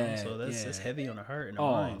lives. Yeah. So that's heavy on the heart and the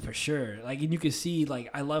mind. Oh, for sure. Like, and you can see, like,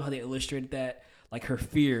 I love how they illustrated that, like her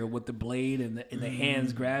fear with the blade and the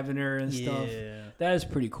hands grabbing her and stuff. That is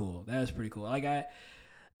pretty cool. Like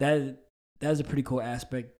that's a pretty cool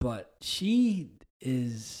aspect. But she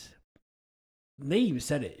is. They even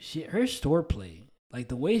said it. Her swordplay, like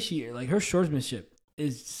the way her swordsmanship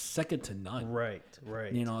is second to none. Right.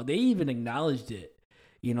 They even acknowledged it.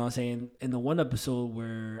 You know what I'm saying? In the one episode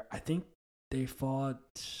where I think they fought,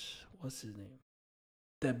 what's his name?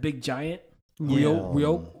 That big giant.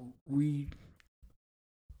 The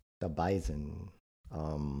bison.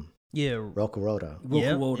 Yeah, Rokuroda.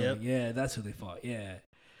 Rokuroda. Yeah, that's who they fought. Yeah.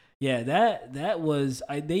 That was.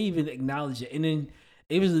 They even acknowledged it, and then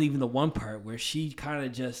it was even the one part where she kind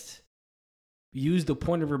of just used the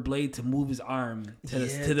point of her blade to move his arm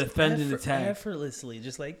to defend an attack effortlessly,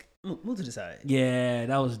 just like move to the side. Yeah,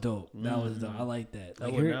 that was dope. That was dope. I like that. I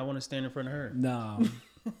Like would not want to stand in front of her.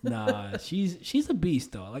 Nah, she's a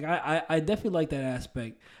beast though. Like I definitely like that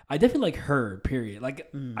aspect. I definitely like her. Period.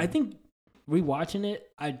 Like I think rewatching it,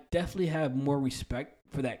 I definitely have more respect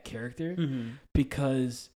for that character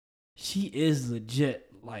because she is legit.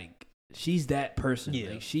 Like she's that person.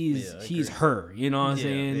 Yeah. Like she's her. You know what I'm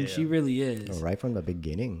saying? Yeah. She really is. Right from the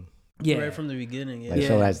beginning. Yeah, right from the beginning. Yeah. Like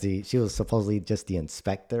so as she was supposedly just the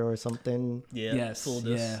inspector or something. Yeah. Yes.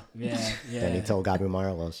 Yeah. Then he told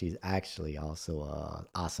Gabimaru, well, she's actually also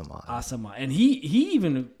Asama. Asama, and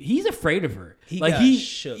he's afraid of her. He like got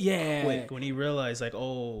shook yeah. quick when he realized like,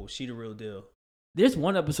 oh, she the real deal. There's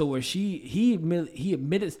one episode where he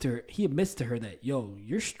admits to her that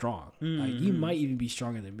you're strong. Like you might even be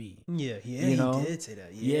stronger than me. Yeah, you know? He did say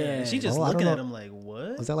that. Yeah, she just I looking don't at know. him like,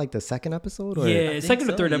 what? Was that like the second episode? Or? Yeah, second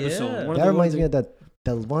or third episode. Yeah. That reminds me of the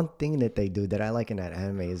one thing that they do that I like in that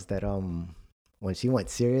anime is that when she went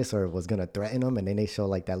serious or was gonna threaten him, and then they show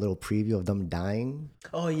like that little preview of them dying.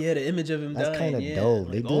 Oh yeah, the image of him That's dying. kind of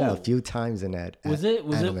dope. They do that a few times in that. Was it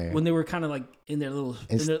anime. when they were kind of like in their little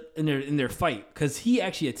in their fight because he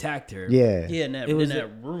actually attacked her? Yeah, in that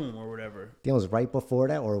room or whatever. I think it was right before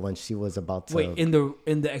that, or when she was about to. Wait, in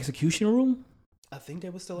the execution room. I think they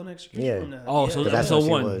were still in execution. Yeah. Room now. Oh, so that's episode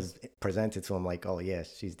when one. she was presented to him like, oh yeah,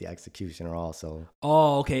 she's the executioner also.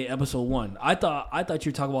 Oh, okay, episode 1. I thought you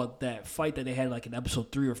were talking about that fight that they had like in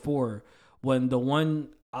episode 3 or 4 when the one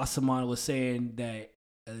Asaman was saying that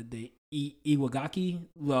the Iwagaki,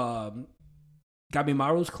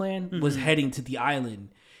 Gabimaru's clan was heading to the island,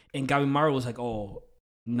 and Gabimaru was like, "Oh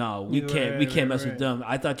no, we can't mess with them."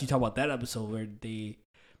 I thought you talked about that episode where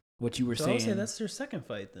what you were saying. I would say that's their second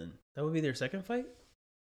fight then. That would be their second fight?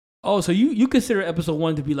 Oh, so you consider episode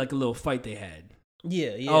 1 to be like a little fight they had?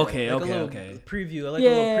 Yeah. Okay. Preview. I like a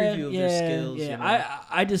little preview of their skills. Yeah, you know?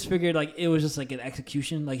 I just figured like it was just like an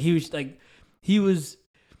execution. Like he was.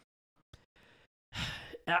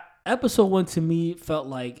 Episode 1 to me felt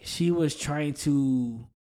like she was trying to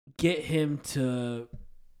get him to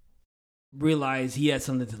realize he had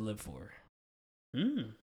something to live for.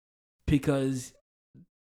 Because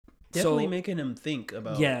definitely making him think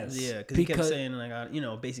about because he kept saying like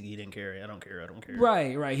basically he didn't care. I don't care.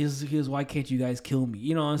 Right. He was why can't you guys kill me?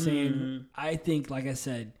 You know what I'm saying? I think like I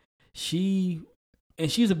said, she's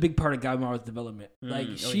a big part of Gabimaru's development.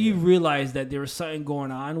 Like she realized that there was something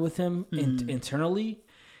going on with him internally.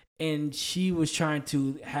 And she was trying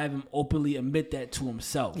to have him openly admit that to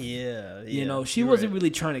himself. Yeah. You know, she wasn't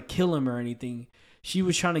really trying to kill him or anything. She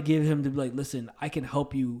was trying to give him to be like, listen, I can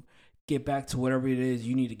help you get back to whatever it is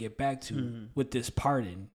you need to get back to with this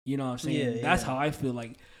pardon. You know what I'm saying? That's how I feel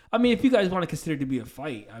like. I mean, if you guys want to consider it to be a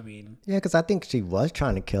fight, I mean. Yeah, because I think she was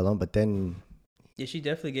trying to kill him, but then. Yeah, she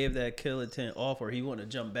definitely gave that kill intent off, or he wanted to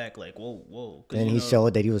jump back like, whoa. And he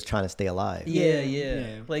showed that he was trying to stay alive.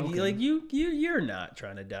 Yeah. Like you're not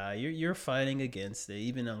trying to die. You're fighting against it,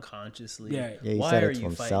 even unconsciously. Yeah. He why said are it to you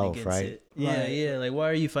himself, fighting against right? it? Yeah. Like why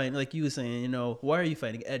are you fighting? Like you were saying, why are you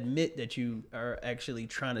fighting? Admit that you are actually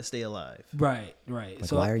trying to stay alive. Right. Like,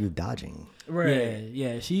 so why are you dodging? Right.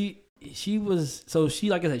 Yeah. She was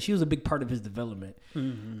like I said, she was a big part of his development,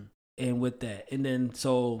 and with that, and then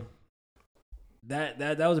so.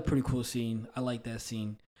 That was a pretty cool scene. I like that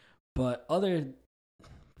scene. But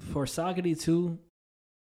for Sagari too,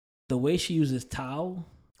 the way she uses Tao,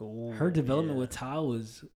 her development with Tao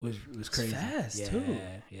was crazy. Fast too.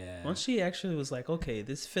 Yeah. Once she actually was like, okay,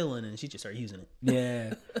 this filling, and she just started using it.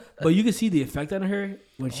 Yeah. But you could see the effect on her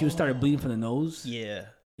when she started bleeding from the nose. Yeah,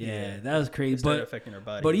 that was crazy. But affecting her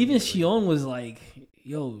body. But even Shion was like,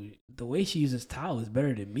 yo, the way she uses Tao is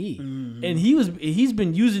better than me. And he's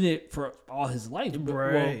been using it for all his life.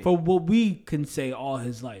 Right. Well, for what we can say all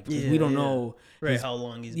his life. Because we don't know how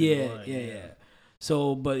long he's been blind. Yeah.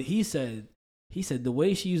 So, but he said the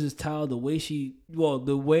way she uses Tao, the way she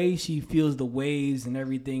feels the waves and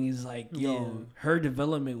everything is like, her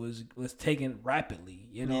development was taken rapidly.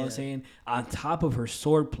 You know what I'm saying? On top of her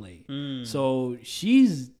swordplay. So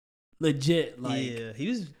she's legit like he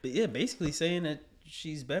was basically saying that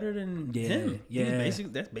she's better than him.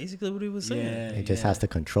 That's basically what he was saying. He just has to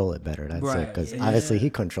control it better. That's it. Because obviously he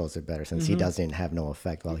controls it better since he doesn't have no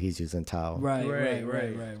effect while he's using Tao. Right.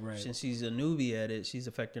 Since she's a newbie at it, she's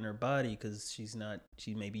affecting her body because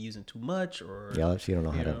she may be using too much or. Yeah, she don't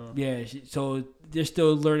know how to. Yeah, so they're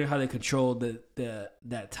still learning how to control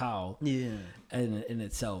that Tao. Yeah. In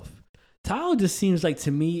itself. Tao just seems like,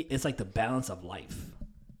 to me, it's like the balance of life.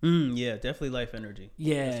 Yeah, definitely life energy.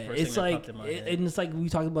 Yeah, it's like, and it's like we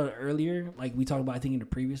talked about it earlier. Like we talked about, I think in the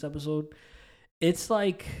previous episode, it's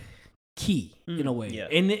like key in a way. Yeah.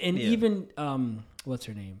 And even what's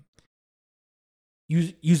her name?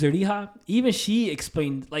 Yuzuriha. Even she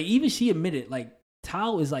explained, like even she admitted, like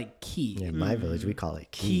Tao is like key. Yeah, in my village we call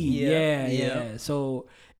it key. Yeah. So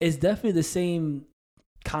it's definitely the same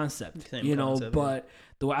concept, but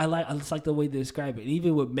the way I just like the way they describe it. And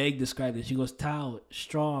even what Meg described it, she goes, Tao,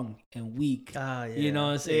 strong and weak. You know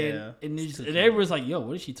what I'm saying? Yeah. And everyone's like, yo,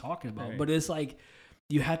 what is she talking about? Right. But it's like,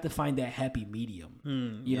 you have to find that happy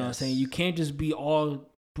medium. You know what I'm saying? You can't just be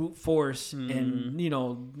all brute force and,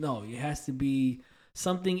 no, it has to be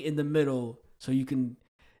something in the middle so you can,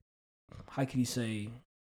 how can you say,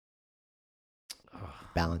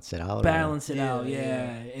 balance it out.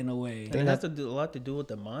 In a way. And it has a lot to do with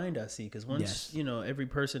the mind, I see, because once every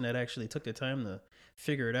person that actually took the time to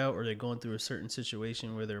figure it out, or they're going through a certain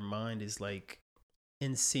situation where their mind is like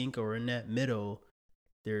in sync or in that middle,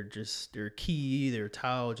 their key, their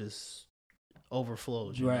Tao just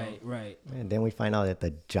overflows. Right. And then we find out that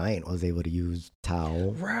the giant was able to use Tao.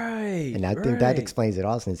 Right. And I think that explains it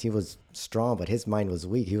all, since he was strong, but his mind was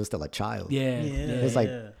weak. He was still a child. Yeah. It was like,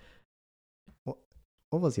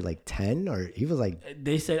 what was he, like 10? Or he was like,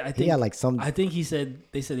 they said, I think he had like some, I think they said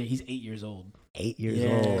that he's 8 years old. 8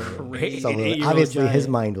 years old. Crazy. So obviously his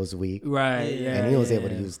mind was weak. Right. And he was able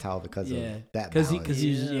to use Tao because of that balance. Because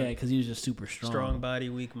he was just super strong. Strong body,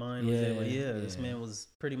 weak mind. This man was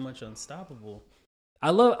pretty much unstoppable. I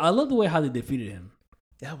love the way how they defeated him.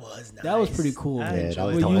 That was nice. That was pretty cool. That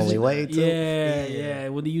was the only way too. Yeah.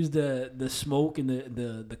 When they used the smoke and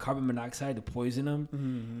the carbon monoxide to poison him,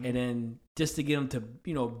 and then just to get him to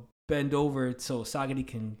bend over so Sagari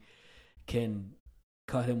can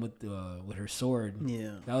cut him with her sword.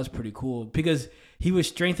 Yeah, that was pretty cool because he was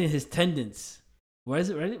strengthening his tendons.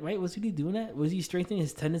 Was it right? Was he doing that? Was he strengthening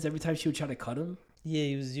his tendons every time she would try to cut him? Yeah,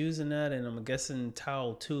 he was using that, and I'm guessing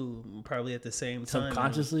Tao too, probably at the same time.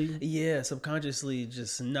 Subconsciously? Subconsciously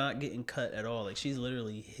just not getting cut at all. Like, she's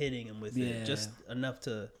literally hitting him with it, just enough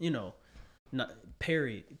to, not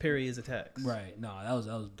parry his attacks. Right. No, that was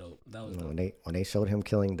dope. That was dope. When they showed him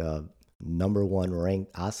killing the number 1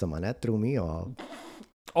 ranked Asuma, that threw me off.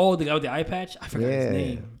 Oh, the guy with the eye patch? I forgot his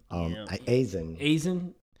name.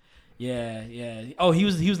 Aizen. Yeah. Oh, he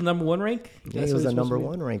was the number 1 rank? Yeah, he was the number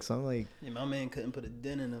 1 rank. So I'm like, my man couldn't put a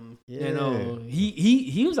dent in him. Yeah.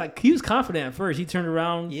 He was confident at first. He turned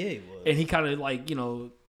around. Yeah, he was. And he kind of like,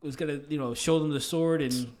 was gonna show them the sword,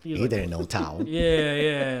 and he didn't know Tao.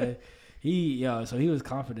 Yeah. So he was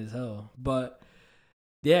confident as hell. But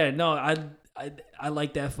yeah, no, I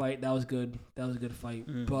like that fight. That was good. That was a good fight.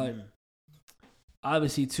 But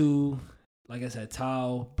obviously too, like I said,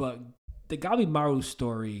 Tao, but the Gabimaru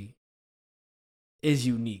story is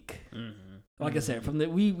unique. Like I said,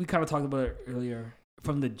 we kind of talked about it earlier,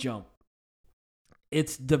 from the jump.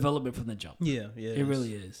 It's development from the jump. Yeah, it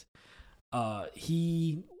really is.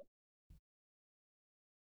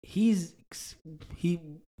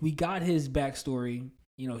 We got his backstory.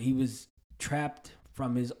 He was trapped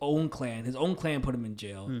from his own clan. His own clan put him in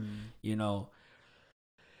jail.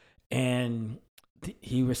 And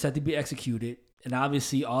he was set to be executed. And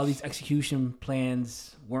obviously, all these execution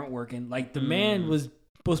plans weren't working. Like, the man was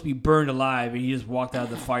supposed to be burned alive, and he just walked out of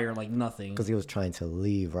the fire like nothing. Because he was trying to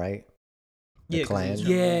leave, right? The clan.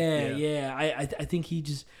 Yeah. I think he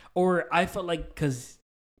just... Or I felt like...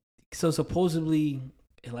 So supposedly,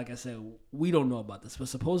 like I said, we don't know about this, but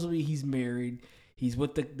supposedly he's married. He's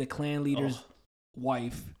with the clan leader's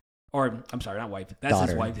wife. Or, I'm sorry, not wife. That's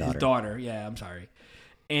his wife. His daughter. Yeah, I'm sorry.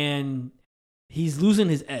 And... he's losing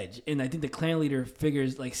his edge, and I think the clan leader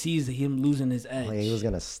sees him losing his edge. Oh, yeah, he was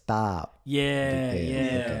gonna stop. Yeah.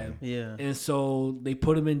 And so they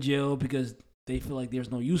put him in jail because they feel like there's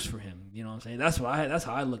no use for him. You know what I'm saying? That's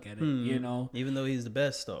how I look at it. Even though he's the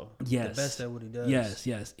best, though. Yes, the best at what he does.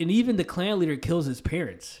 Yes. And even the clan leader kills his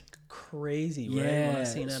parents. Crazy, right? When I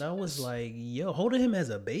seen that, I was like, "Yo, holding him as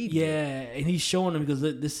a baby." Yeah, and he's showing him because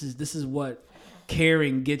this is what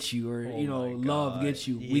caring gets you, or love gets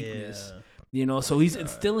you. Weakness. So he's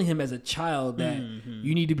instilling him as a child that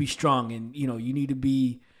you need to be strong, and you need to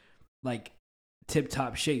be like tip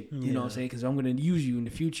top shape. You know what I'm saying? Because I'm going to use you in the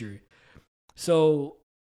future. So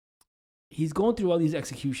he's going through all these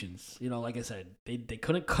executions. Like I said, they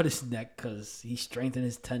couldn't cut his neck because he strengthened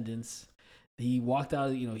his tendons. He walked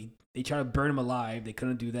out. They tried to burn him alive. They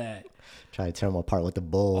couldn't do that. Try to tear him apart with the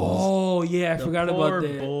bulls. Oh yeah, I forgot about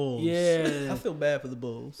that. Bulls. Yeah, I feel bad for the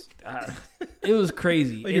bulls. It was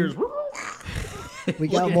crazy. We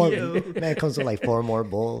got more. Man comes with like 4 more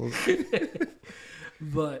bowls.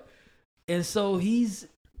 But like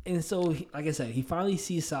I said, he finally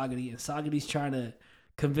sees Sagadi, and Sagadi's trying to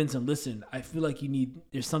convince him, listen, I feel like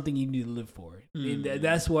there's something you need to live for. And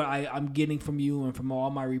that's what I'm getting from you and from all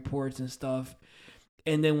my reports and stuff.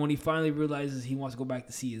 And then when he finally realizes he wants to go back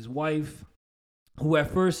to see his wife, who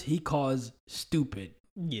at first he calls stupid.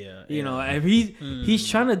 Yeah. You know, and he's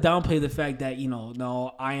trying to downplay the fact that,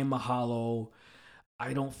 no, I am a hollow.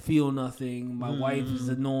 I don't feel nothing. My wife is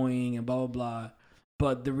annoying and blah, blah, blah.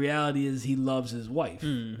 But the reality is he loves his wife,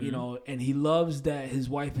 and he loves that his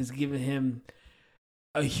wife has given him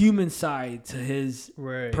a human side to his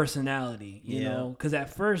personality, you know, because at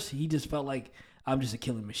first he just felt like I'm just a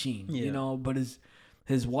killing machine, but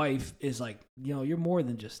his wife is like, you're more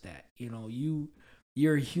than just that.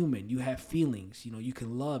 You're a human. You have feelings. You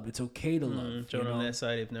can love. It's okay to love. Showing on that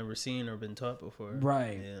side they've never seen or been taught before.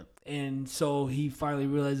 Right. Yeah. And so he finally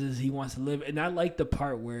realizes he wants to live. And I like the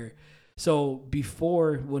part where, so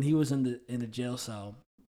before, when he was in the jail cell,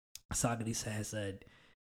 Sagadi said,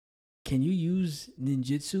 "Can you use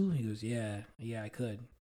ninjutsu?" He goes, "Yeah, I could.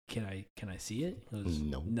 Can I see it?" He goes,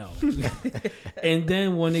 "No." And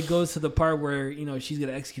then when it goes to the part where she's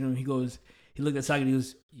gonna execute him, he looked at Sagadi. He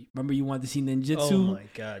goes, "Remember you wanted to see ninjutsu?" Oh my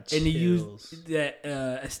god! And he used that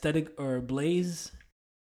aesthetic or blaze.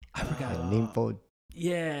 I forgot. Ninpo.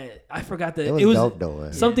 Yeah, I forgot that. It was dope though.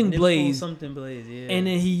 Man. Something blaze. Something blaze. Yeah. And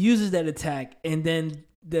then he uses that attack, and then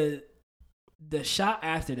the shot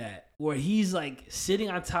after that, where he's like sitting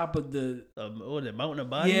on top of the mountain of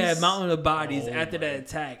bodies. Yeah, mountain of bodies after that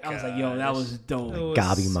attack. I was like, yo, that was dope.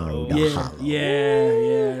 Gabimaru The Hallow.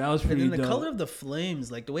 Yeah, that was pretty and dope. The color of the flames,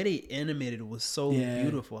 like the way they animated it was so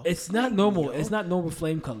beautiful. It's not normal. It's not normal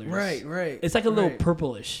flame colors. Right. It's like a little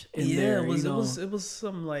purplish in there. It was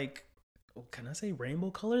some like, can I say rainbow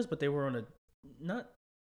colors? But they were on a not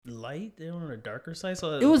light. They were on a darker side.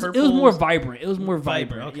 So it was more vibrant. It was more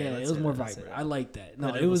vibrant. Okay, yeah, it was more vibrant. I like that.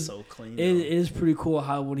 No, it was so clean. It is pretty cool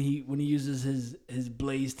how when he uses his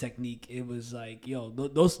blaze technique, it was like, yo,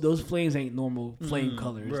 those flames ain't normal flame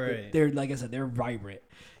colors. Right. They're like I said, they're vibrant.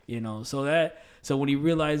 So when he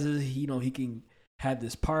realizes he can have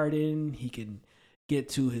this pardon, he can get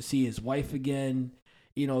to see his wife again.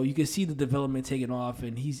 You can see the development taking off,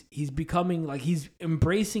 and he's becoming like he's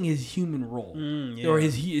embracing his human role, or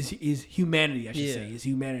his humanity, I should say, his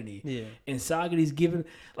humanity. Yeah. And Sagadi's given,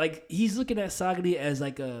 like, he's looking at Sagadi as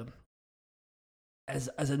like as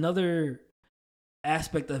another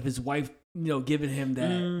aspect of his wife, giving him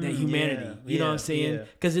that humanity. You know what I'm saying?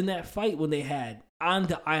 Because in that fight when they had on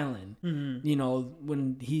the island, when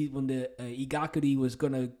the Igakuri was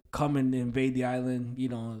gonna come and invade the island,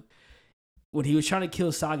 when he was trying to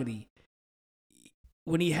kill Sagadi,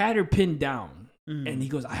 when he had her pinned down, and he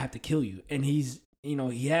goes, "I have to kill you," and he's,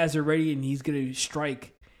 he has her ready and he's gonna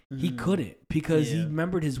strike, he couldn't because he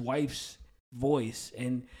remembered his wife's voice.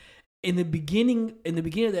 And in the beginning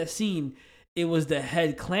of that scene, it was the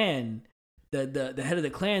head clan, the head of the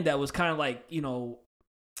clan that was kind of like,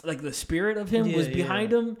 like the spirit of him was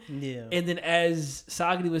behind him. Yeah. And then as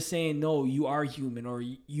Sagadi was saying, no, you are human, or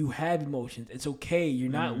you have emotions. It's okay. You're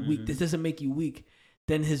not weak. This doesn't make you weak.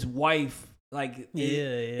 Then his wife, like,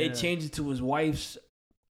 it changes to his wife's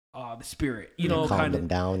spirit. Calm him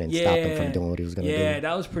down and stop him from doing what he was going to do. Yeah,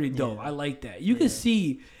 that was pretty dope. I like that. You can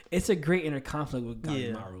see it's a great inner conflict with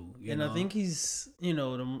Gabimaru. And I think he's,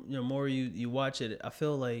 the more you watch it, I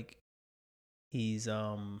feel like he's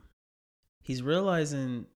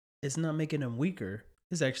realizing it's not making him weaker.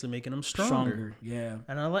 It's actually making him stronger. Yeah.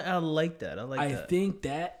 And I like that. I think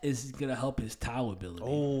that is gonna help his Tao ability.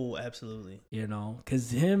 Oh, absolutely.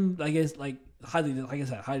 Because him, I guess, like how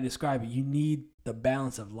to describe it, you need the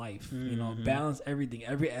balance of life. Balance everything,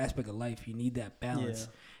 every aspect of life. You need that balance,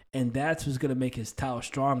 and that's what's gonna make his Tao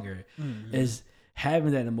stronger. Is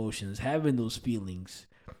having that emotions, having those feelings.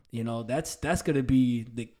 That's gonna be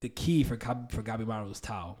the key for Gabimaru's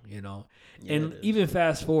Tao. And even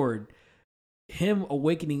fast forward, him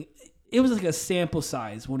awakening, it was like a sample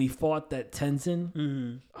size when he fought that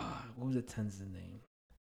Tenzin. What was the Tenzin name?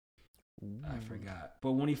 I forgot.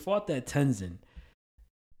 But when he fought that Tenzin,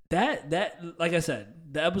 that like I said,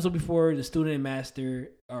 the episode before, the student and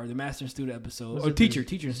master, or the master and student episode, or teacher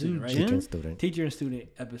and student, right? Teacher and student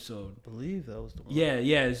episode. I believe that was the one.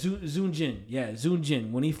 Yeah, Zunjin. Yeah,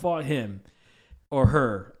 Zunjin. When he fought him, or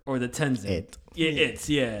her, or the Tenzin.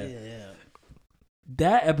 Yeah.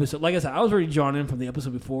 That episode, like I said, I was already drawn in from the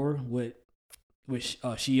episode before with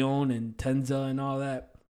Shion and Tenza and all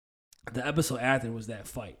that. The episode after was that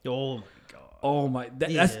fight. Oh my god. Oh my,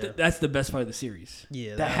 that's the best fight of the series.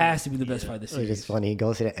 Yeah, that has to be the best fight of the series. It's just funny. He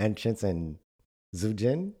goes to the entrance and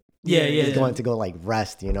Zujin. Yeah. He's going to go like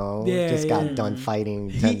rest, you know. Just got done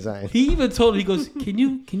fighting Tenzan. He even told him, he goes, "Can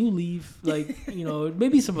you leave? Like,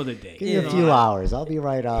 maybe some other day. Give me a few hours. I'll be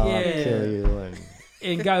right out. Yeah. I'll kill you."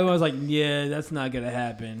 And guy was like, "Yeah, that's not gonna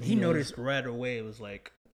happen." He noticed right away. It was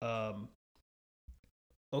like,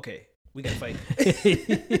 okay, we gotta fight.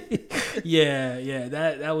 yeah.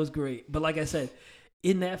 That was great. But like I said,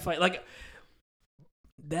 in that fight, like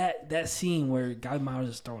that scene where Gabimaru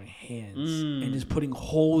is throwing hands and just putting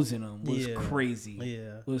holes in them was crazy.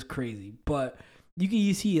 Yeah, it was crazy. But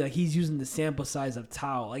you see, like, he's using the sample size of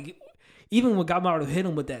towel. Like, even when Gabimaru hit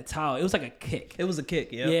him with that towel, it was like a kick. It was a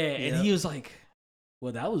kick. Yep. Yeah, and he was like,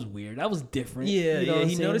 "Well, that was weird. That was different." Yeah, you know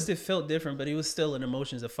He noticed it felt different, but he was still in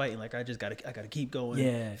emotions of fighting. Like, I gotta keep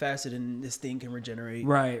going. Faster than this thing can regenerate.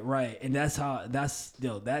 Right. And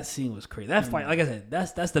that scene was crazy. That fight, like I said,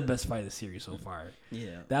 that's the best fight of the series so far.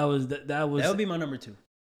 Yeah, that would be my number 2,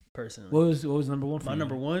 personally. What was number 1 for my you?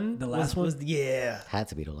 number 1? The last one? Had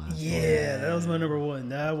to be the last one. Yeah, that was my number 1.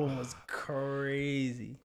 That one was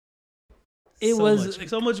crazy. It was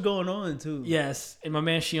so much going on too. Yes, and my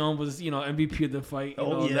man Shion was MVP of the fight.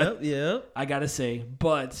 Yeah. I gotta say,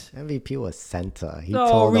 but MVP was Senta. He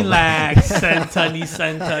told him, relax,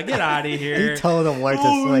 Senta, get out of here. He told him where to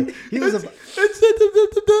swing. He was like,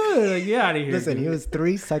 get out of here. Listen, he was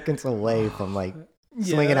 3 seconds away from like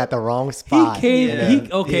swinging at the wrong spot. He came.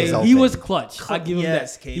 He was clutch. I give him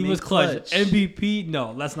that. He was clutch. MVP.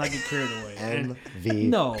 No, let's not get carried away.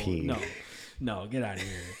 MVP. No, get out of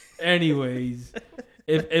here. Anyways,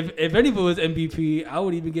 if anybody was MVP, I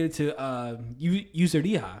would even get it to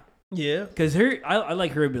Yuzuriha. Yeah, because I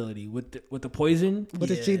like her ability with the poison. What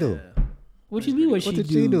did she do? What you mean? What did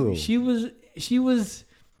she do? She was.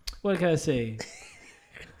 What can I say?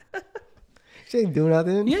 She didn't do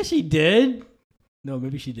nothing. Yeah, she did. No,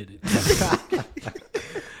 maybe she did it.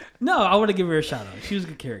 No, I want to give her a shout out. She was a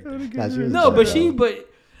good character. But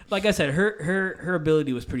like I said, her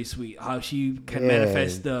ability was pretty sweet. How she can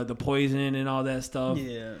manifest the poison and all that stuff.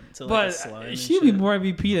 Yeah, but she'd be more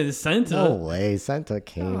MVP than Senta. No way, Senta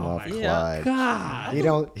came off clutch. God,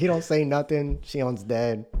 he don't say nothing. Shion's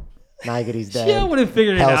dead. Nagiri's dead. Shion would have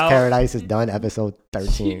figured it Hell's out. Paradise is done. Episode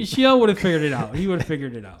 13. Shion would have figured it out. He would have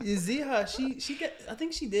figured it out. Ziha, I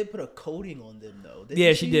think she did put a coating on them though.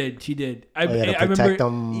 She did. I protect remember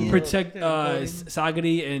them. Protect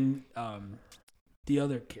Sagari and the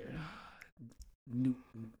other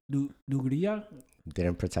Nuguriya.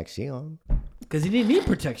 Didn't protect Shion. Because he didn't need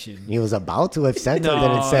protection. He was about to if Senta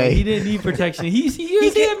didn't say. He didn't need protection. You see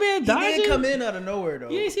that man dodging? He didn't come in out of nowhere, though.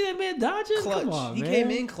 You didn't see that man dodging? Clutch. Come on, he man.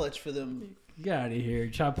 came in clutch for them. Get out of here.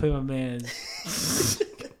 Try to play my man.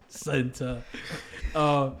 Senta.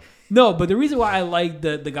 No, but the reason why I like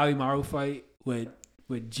the Gabimaru fight with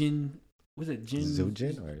Jin. Was it Jin?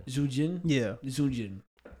 Zujin? Yeah. Zujin.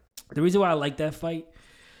 The reason why I like that fight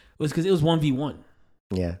was because it was 1v1.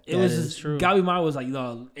 Yeah, it was true. Gabimaru was like,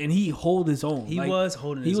 no, and he hold his own. He was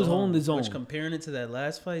holding his own. Which, own. Comparing it to that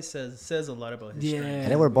last fight, says a lot about his strength.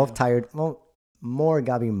 And they were both tired. Well, more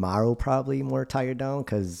Gabimaru probably more tired down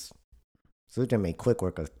because Zujin made quick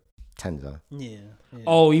work of Tenza. Yeah.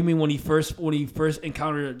 Oh, you mean when he first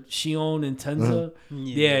encountered Shion and Tenza? Mm-hmm.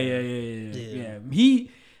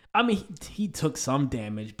 Yeah. He took some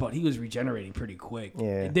damage, but he was regenerating pretty quick.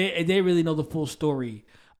 Yeah. They really know the full story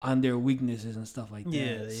on their weaknesses and stuff like that.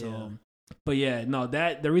 Yeah. But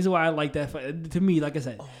the reason why I like that fight, to me, like I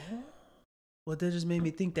said. Well, that just made me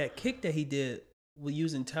think that kick that he did with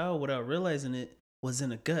using towel without realizing it was in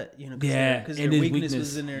the gut, because their weakness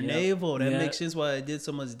was in their navel. That makes sense why it did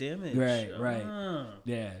so much damage. Right.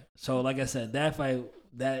 Yeah. So like I said, that fight,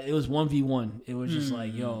 it was 1v1. It was just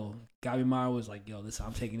like, yo, Gabimaru was like, yo, listen,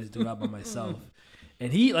 I'm taking this dude out by myself.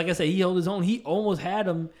 And he, like I said, he held his own. He almost had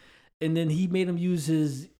him. And then he made him use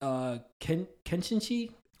his Kenshinchi.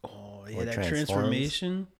 Oh yeah, that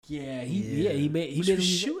transformation. Yeah, he made him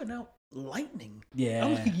shooting out lightning. Yeah,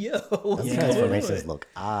 I'm like, yo, those transformations look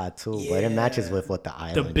odd too, but it matches with what the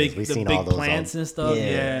island is. We've seen big all those plants and stuff.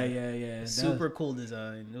 Yeah. Super cool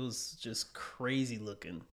design. It was just crazy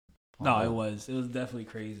looking. No, it was definitely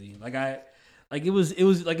crazy. It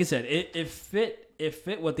was like I said, it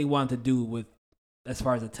fit what they wanted to do with as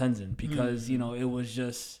far as the Tenzin because it was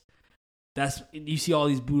just. You see all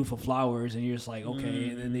these beautiful flowers and you're just like,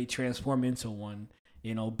 okay, and then they transform into one,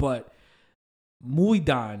 but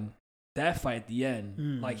Muidan, that fight at the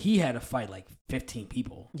end, like he had to fight like 15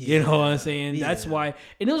 people. You know what I'm saying? Yeah. That's why,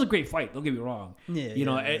 and it was a great fight, don't get me wrong.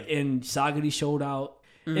 And Sagari showed out.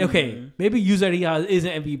 Okay, maybe Yuzuriha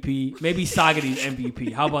isn't MVP, maybe Sagari's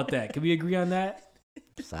MVP. How about that? Can we agree on that?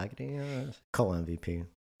 Sagari, co-MVP.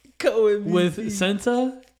 with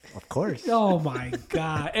Senta. Of course. Oh my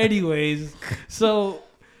god. Anyways, so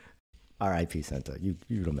R.I.P. Santa. You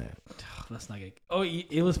the man. let's not get. Oh,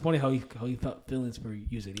 it was funny how he felt feelings for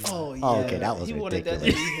using it. Oh yeah. Oh, okay, that was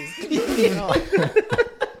ridiculous.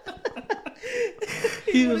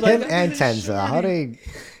 He was Him like, and Tenza, how they?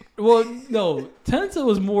 well, no, Tensa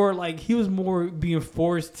was more like he was more being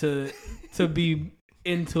forced to be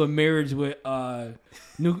into a marriage with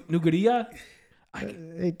Nuguriya.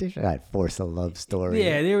 They should have forced a love story.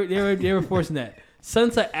 Yeah, they were forcing that.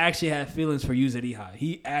 Sansa actually had feelings for Yuzuriha.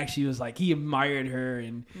 He actually was like he admired her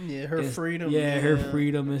and her freedom. Yeah, her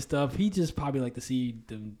freedom and stuff. He just probably like to see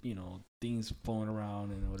them, things flowing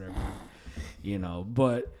around and whatever,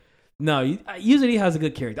 But no, Yuzuriha has a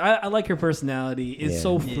good character. I like her personality. It's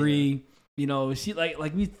so free. She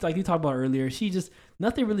like we talked about earlier. She just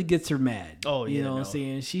nothing really gets her mad. Oh yeah, you know what I'm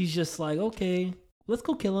saying? She's just like, okay, let's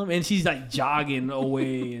go kill him, and she's like jogging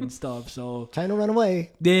away and stuff. So Trying to run away.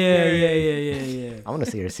 Yeah. I want to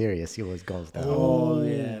see her serious. See what goes down. Oh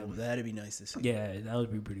yeah, that'd be nice to see. Yeah, that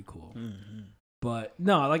would be pretty cool. Mm-hmm. But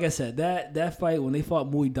no, like I said, that fight when they fought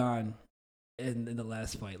Muidan in the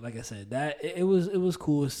last fight, like I said, that it was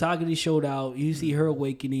cool. Sagadi showed out. You see her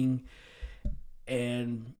awakening,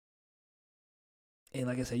 and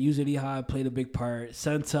like I said, Yuzuriha played a big part.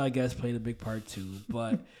 Senta, I guess, played a big part too.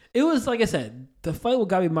 But it was, like I said, the fight with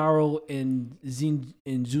Gabimaru and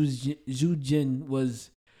Zujin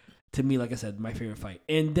was, to me, like I said, my favorite fight.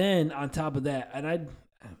 And then on top of that, and I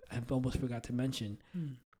almost forgot to mention,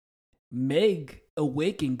 Meg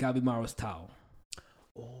awakened Gabimaru's Tao.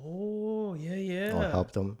 Oh yeah. Oh,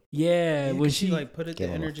 helped them. Yeah, when she like put the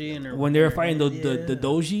energy in her. When they were fighting the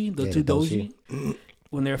doji, the two doji.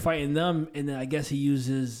 When they were fighting them, and then I guess he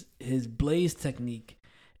uses his blaze technique,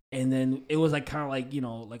 and then it was like kind of like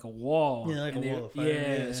like a wall. Yeah, like and a wall of fire.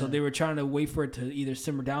 Yeah, so they were trying to wait for it to either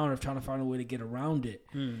simmer down or trying to find a way to get around it.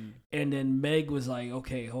 And then Meg was like,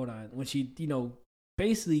 "Okay, hold on." When she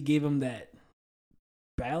basically gave him that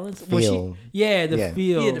balance. Feel. The feel. Yeah, the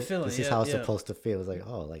feeling. This is how it's supposed to feel. It's like,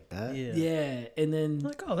 oh, like that. Yeah, and then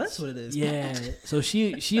like, oh, that's what it is. Yeah, so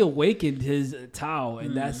she awakened his Tao,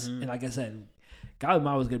 and that's and like I said,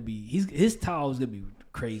 Gabimaru was gonna be his Tao was gonna be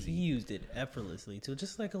crazy. He used it effortlessly too,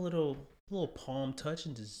 just like a little palm touch,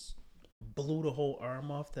 and just blew the whole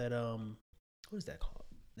arm off. That what is that called?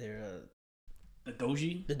 The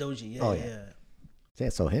doji. The doji. Yeah, Oh, yeah.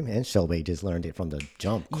 So him and Shobe just learned it from the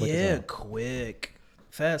jump. Quick quick,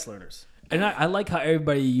 fast learners. And I like how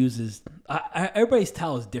everybody uses. Everybody's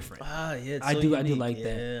Tao is different. Yeah, I do like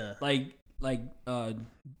that. Like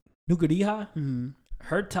Nuguriha.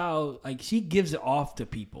 Her Tao, like she gives it off to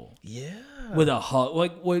people. Yeah. With a hug,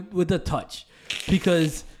 like with a touch,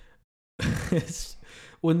 because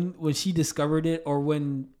when she discovered it, or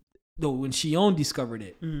when Shion discovered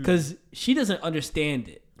it, because she doesn't understand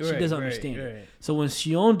it. She doesn't understand it. So when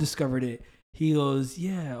Shion discovered it, he goes,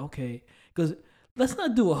 "Yeah, okay." Because let's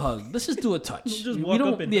not do a hug. Let's just do a touch. Just walk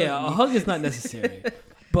up and hug me. A hug is not necessary.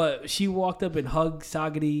 But she walked up and hugged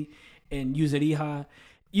Sagadi and Yuzuriha.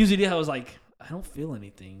 Yuzuriha was like, I don't feel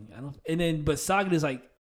anything. But Sagadi's like,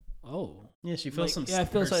 oh. Yeah, she feels like, some. I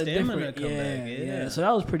feel something stamina different. come back. Yeah. So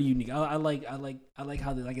that was pretty unique. I like how like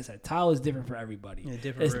I said, Tao is different for everybody. Yeah,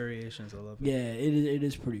 different variations. I love it. Yeah, it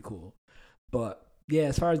is pretty cool. But yeah,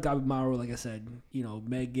 as far as Gabimaru, like I said,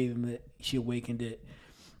 Meg gave him it. She awakened it,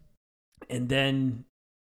 and then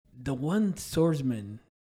the one swordsman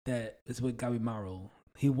that is with Gabimaru,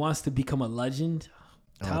 he wants to become a legend.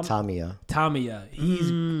 Tamiya.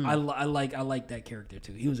 He's I like that character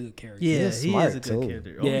too. He was a good character. Yeah, he's smart, is a good too.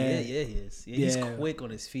 character. Oh yeah, he is. Yeah, he's quick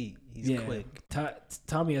on his feet. He's quick.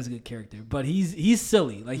 Tamiya's a good character, but he's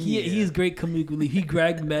silly. Like he's great comic relief. He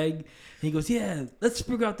grabbed Meg. And he goes, "Yeah, let's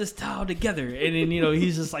figure out this Tao together." And then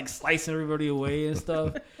he's just like slicing everybody away and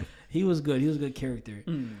stuff. He was good. He was a good character.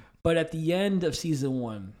 But at the end of season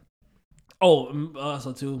 1,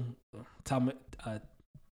 also too,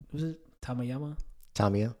 was it Tamayama?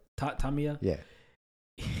 Tamiya. Tamiya? Yeah.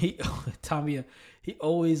 Tamiya, he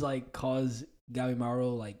always like calls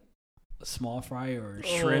Gabimaru like a small fry or a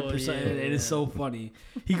shrimp or something. And it's so funny.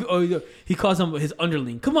 He calls him his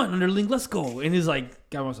underling. Come on, underling, let's go. And he's like,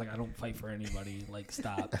 Gabimaru's like, I don't fight for anybody. Like,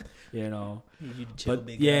 stop. You chill, But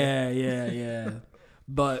big yeah.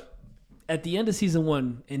 But at the end of season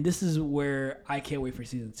 1, and this is where I can't wait for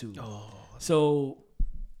season 2. So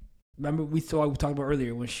remember we talked about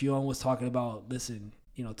earlier when Shion was talking about, listen,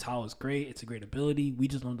 Tao is great. It's a great ability. We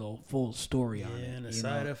just don't know the full story on it. And the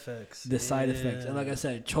side effects. The side effects. And like I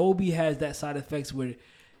said, Chobi has that side effects where,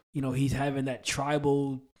 he's having that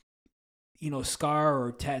tribal, scar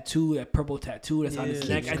or tattoo, that purple tattoo that's on his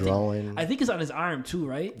neck. I think it's on his arm too,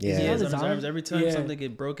 right? Yeah, it's on his arms. Every time something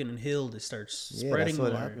get broken and healed, it starts spreading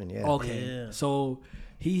more. Happened, yeah. Okay, so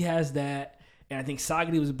he has that, and I think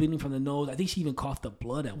Sagari was bleeding from the nose. I think she even coughed up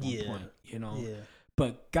blood at one point. Yeah.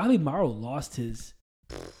 But Gabimaru lost his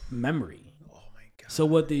memory. Oh my god! So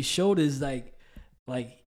what they showed is like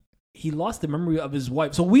he lost the memory of his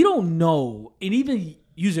wife. So we don't know, and even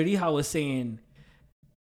Yuzuriha was saying,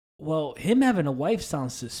 well, him having a wife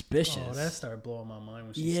sounds suspicious. Oh, that started blowing my mind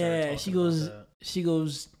when she started talking about that. She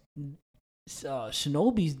goes,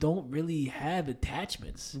 shinobis don't really have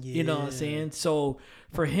attachments. Yeah. You know what I'm saying? So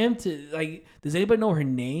for him to does anybody know her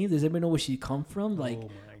name? Does anybody know where she come from? Like, oh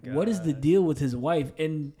my God. What is the deal with his wife?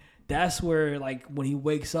 And that's where when he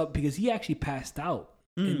wakes up, because he actually passed out.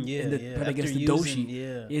 In the pet against the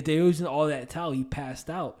doshi. If they're using all that towel, he passed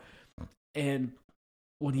out. And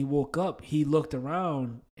when he woke up, he looked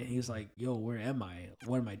around and he was like, "Yo, where am I?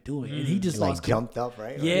 What am I doing?" And he just jumped up,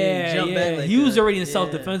 right? Yeah. He was already in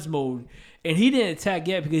self-defense mode, and he didn't attack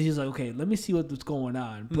yet because he was like, "Okay, let me see what's going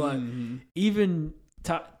on." But even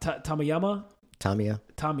Tamiya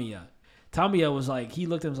was like, he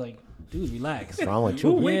looked at him and was like, "Dude, relax. What's wrong with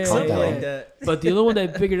you? Calm down. Like that. But the other one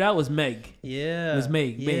that figured out was Meg. Yeah. It was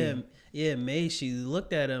Meg. Yeah, May. She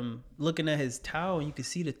looked at him, looking at his towel, and you could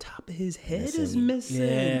see the top of his head is missing.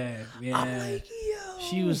 Yeah. I'm like, yo.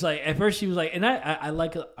 She was like, at first she was like, and I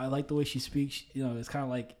like the way she speaks. It's kind of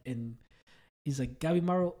like, and he's like,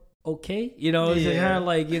 "Gabimaru, okay?" It's kind of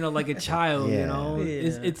like, like a child. Yeah.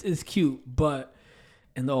 It's cute, but.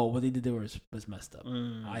 And what they did there was messed up.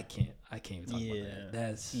 I can't even talk about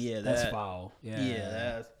that. That's foul.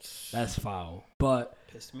 Yeah, that's foul. But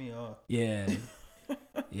pissed me off. Yeah,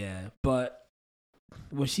 yeah. But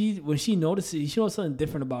when she noticed it, she noticed something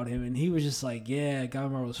different about him, and he was just like, "Yeah,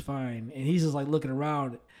 Gabimaru was fine." And he's just like looking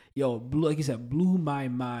around. Yo, like you said, blew my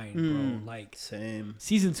mind, bro. Like same.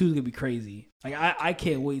 Season 2 is gonna be crazy. Like I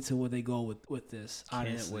can't wait to where they go with this.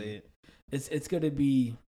 Honestly, can't wait. It's gonna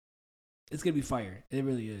be. It's gonna be fire. It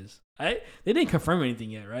really is. They didn't confirm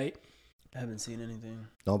anything yet, right? I haven't seen anything.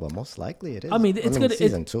 No, but most likely it is. I mean, it's gonna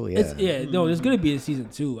season 2. Yeah. No, there's gonna be a season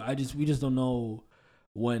 2. We just don't know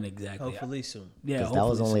when exactly. Hopefully soon. Yeah, because that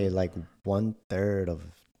was only like 1/3 of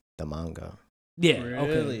the manga. Yeah.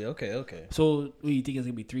 Really? Okay. So, what do you think it's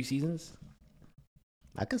gonna be 3 seasons?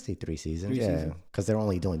 I could see 3 seasons. Because they're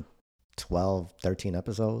only doing 12, 13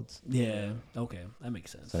 episodes. Yeah. Okay, that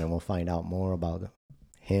makes sense. So then we'll find out more about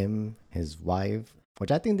him, his wife,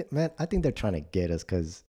 which I think they're trying to get us,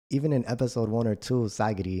 because even in episode 1 or 2,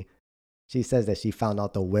 Sagiri, she says that she found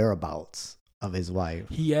out the whereabouts of his wife.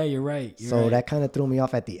 Yeah, you're right. That kind of threw me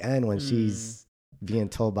off at the end when she's being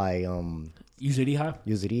told by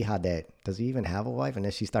Yuzuriha that, does he even have a wife? And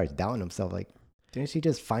then she starts doubting himself, like, didn't she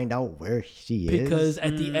just find out where she is? Because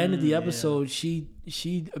at the end of the episode, she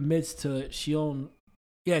admits to Shion,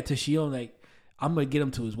 like, I'm gonna get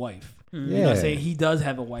him to his wife. Yeah. You know what I'm saying? He does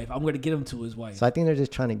have a wife. I'm gonna get him to his wife. So I think they're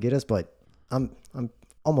just trying to get us, but I'm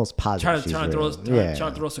almost positive trying to throw us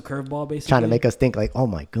a curveball, basically. Trying to make us think like, oh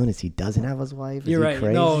my goodness, he doesn't have his wife. You're right.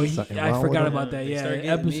 Crazy? No, I forgot about that. Yeah,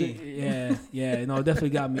 no, it definitely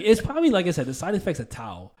got me. It's probably, like I said, the side effects of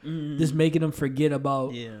Tao, just making him forget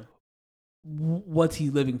about what's he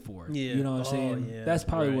living for. Yeah. You know what I'm saying? Yeah. That's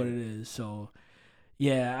probably what it is. So.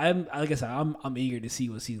 Yeah, like I said, I'm eager to see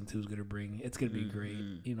what season 2 is gonna bring. It's gonna be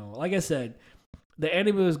great. Like I said, the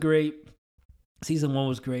anime was great. Season 1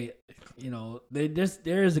 was great. There's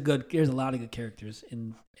a lot of good characters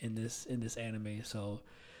in this anime. So,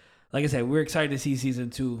 like I said, we're excited to see season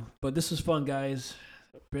 2. But this was fun, guys.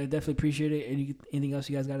 I definitely appreciate it. Anything else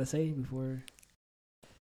you guys got to say before?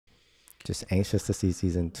 Just anxious to see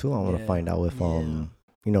season 2. I want to find out if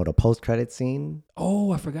the post-credit scene.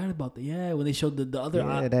 Oh, I forgot about that. Yeah, when they showed the other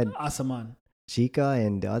Asaman. Chika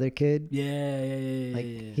and the other kid. Yeah.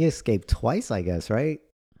 He escaped twice, I guess, right?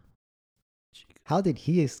 How did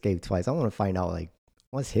he escape twice? I want to find out, like,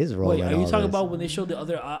 what's his role. Wait, are you talking about when they showed the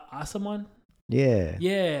other Asaman? Yeah.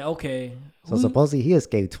 Yeah, okay. So supposedly he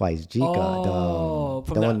escaped twice. Chika,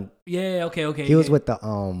 the one. Yeah, okay. He was with the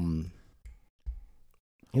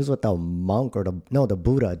monk or the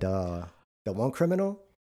Buddha, the one criminal.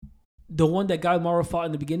 The one that Gabimaru fought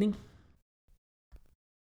in the beginning?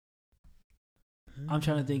 I'm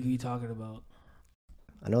trying to think who you're talking about.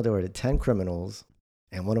 I know there were 10 criminals,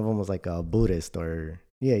 and one of them was like a Buddhist,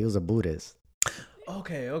 he was a Buddhist.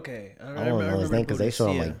 Okay. I don't know his name because they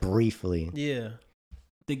showed him like briefly. Yeah.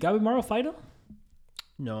 Did Gabimaru fight him?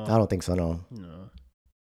 No. I don't think so, no.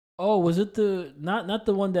 Oh, was it not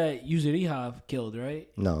the one that Yuzuriha killed, right?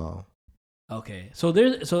 No. Okay, so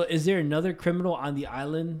is there another criminal on the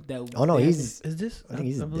island that? Oh no, Is this? I think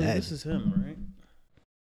he's I believe dead. this is him, right?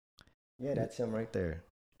 Yeah, that's him right there.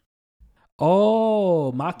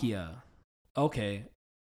 Oh, Makia. Okay.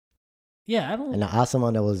 Yeah, I don't. And the awesome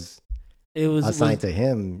one that was assigned to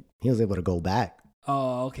him, he was able to go back.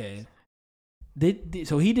 Oh, okay.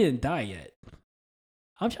 So he didn't die yet.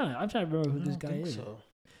 I'm trying to remember who this guy is. So.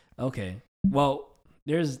 Okay. Well,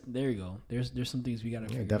 there you go. There's some things we gotta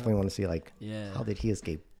figure definitely out. want to see how did he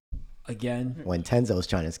escape Again when Tenzo was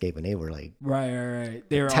trying to escape and they were like right.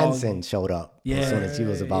 They were Tenzin showed up as soon as he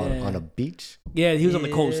was on a beach. Yeah, he was on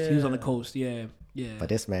the coast. He was on the coast. Yeah. But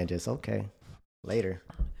this man just later.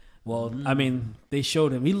 Well, I mean, they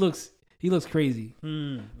showed him. He looks crazy.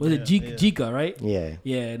 Was it Jika, right? Yeah.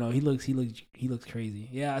 Yeah, no, he looks crazy.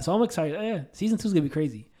 Yeah, so I'm excited. Yeah, season 2's gonna be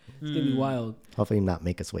crazy. It's gonna be wild. Hopefully not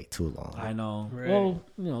make us wait too long. I know. Right. Well,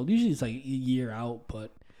 usually it's like a year out,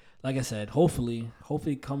 but like I said, hopefully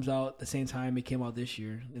it comes out at the same time it came out this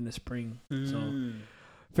year in the spring. So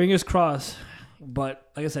fingers crossed.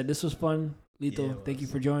 But like I said, this was fun. Lito, thank you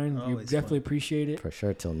for joining. We definitely appreciate it. For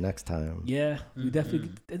sure, till next time. Yeah, I think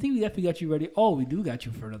we definitely got you ready. Oh, we do got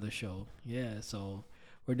you for another show. Yeah, so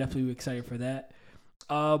we're definitely excited for that.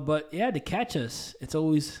 But yeah, to catch us, it's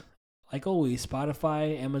always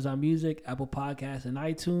Spotify, Amazon Music, Apple Podcasts, and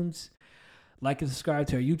iTunes. Like and subscribe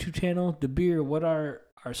to our YouTube channel. Dabir, what are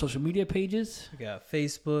our social media pages? We got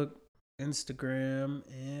Facebook, Instagram,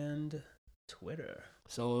 and Twitter.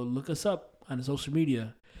 So look us up on the social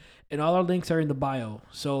media. And all our links are in the bio.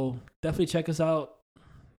 So definitely check us out.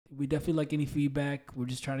 We definitely like any feedback. We're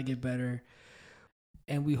just trying to get better.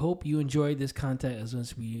 And we hope you enjoy this content as much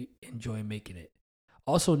as we enjoy making it.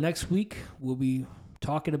 Also, next week, we'll be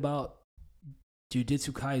talking about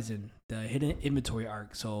Jujutsu Kaisen, the hidden inventory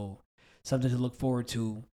arc. So something to look forward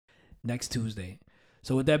to next Tuesday.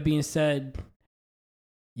 So with that being said,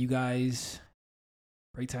 you guys,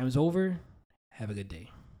 break time is over. Have a good day.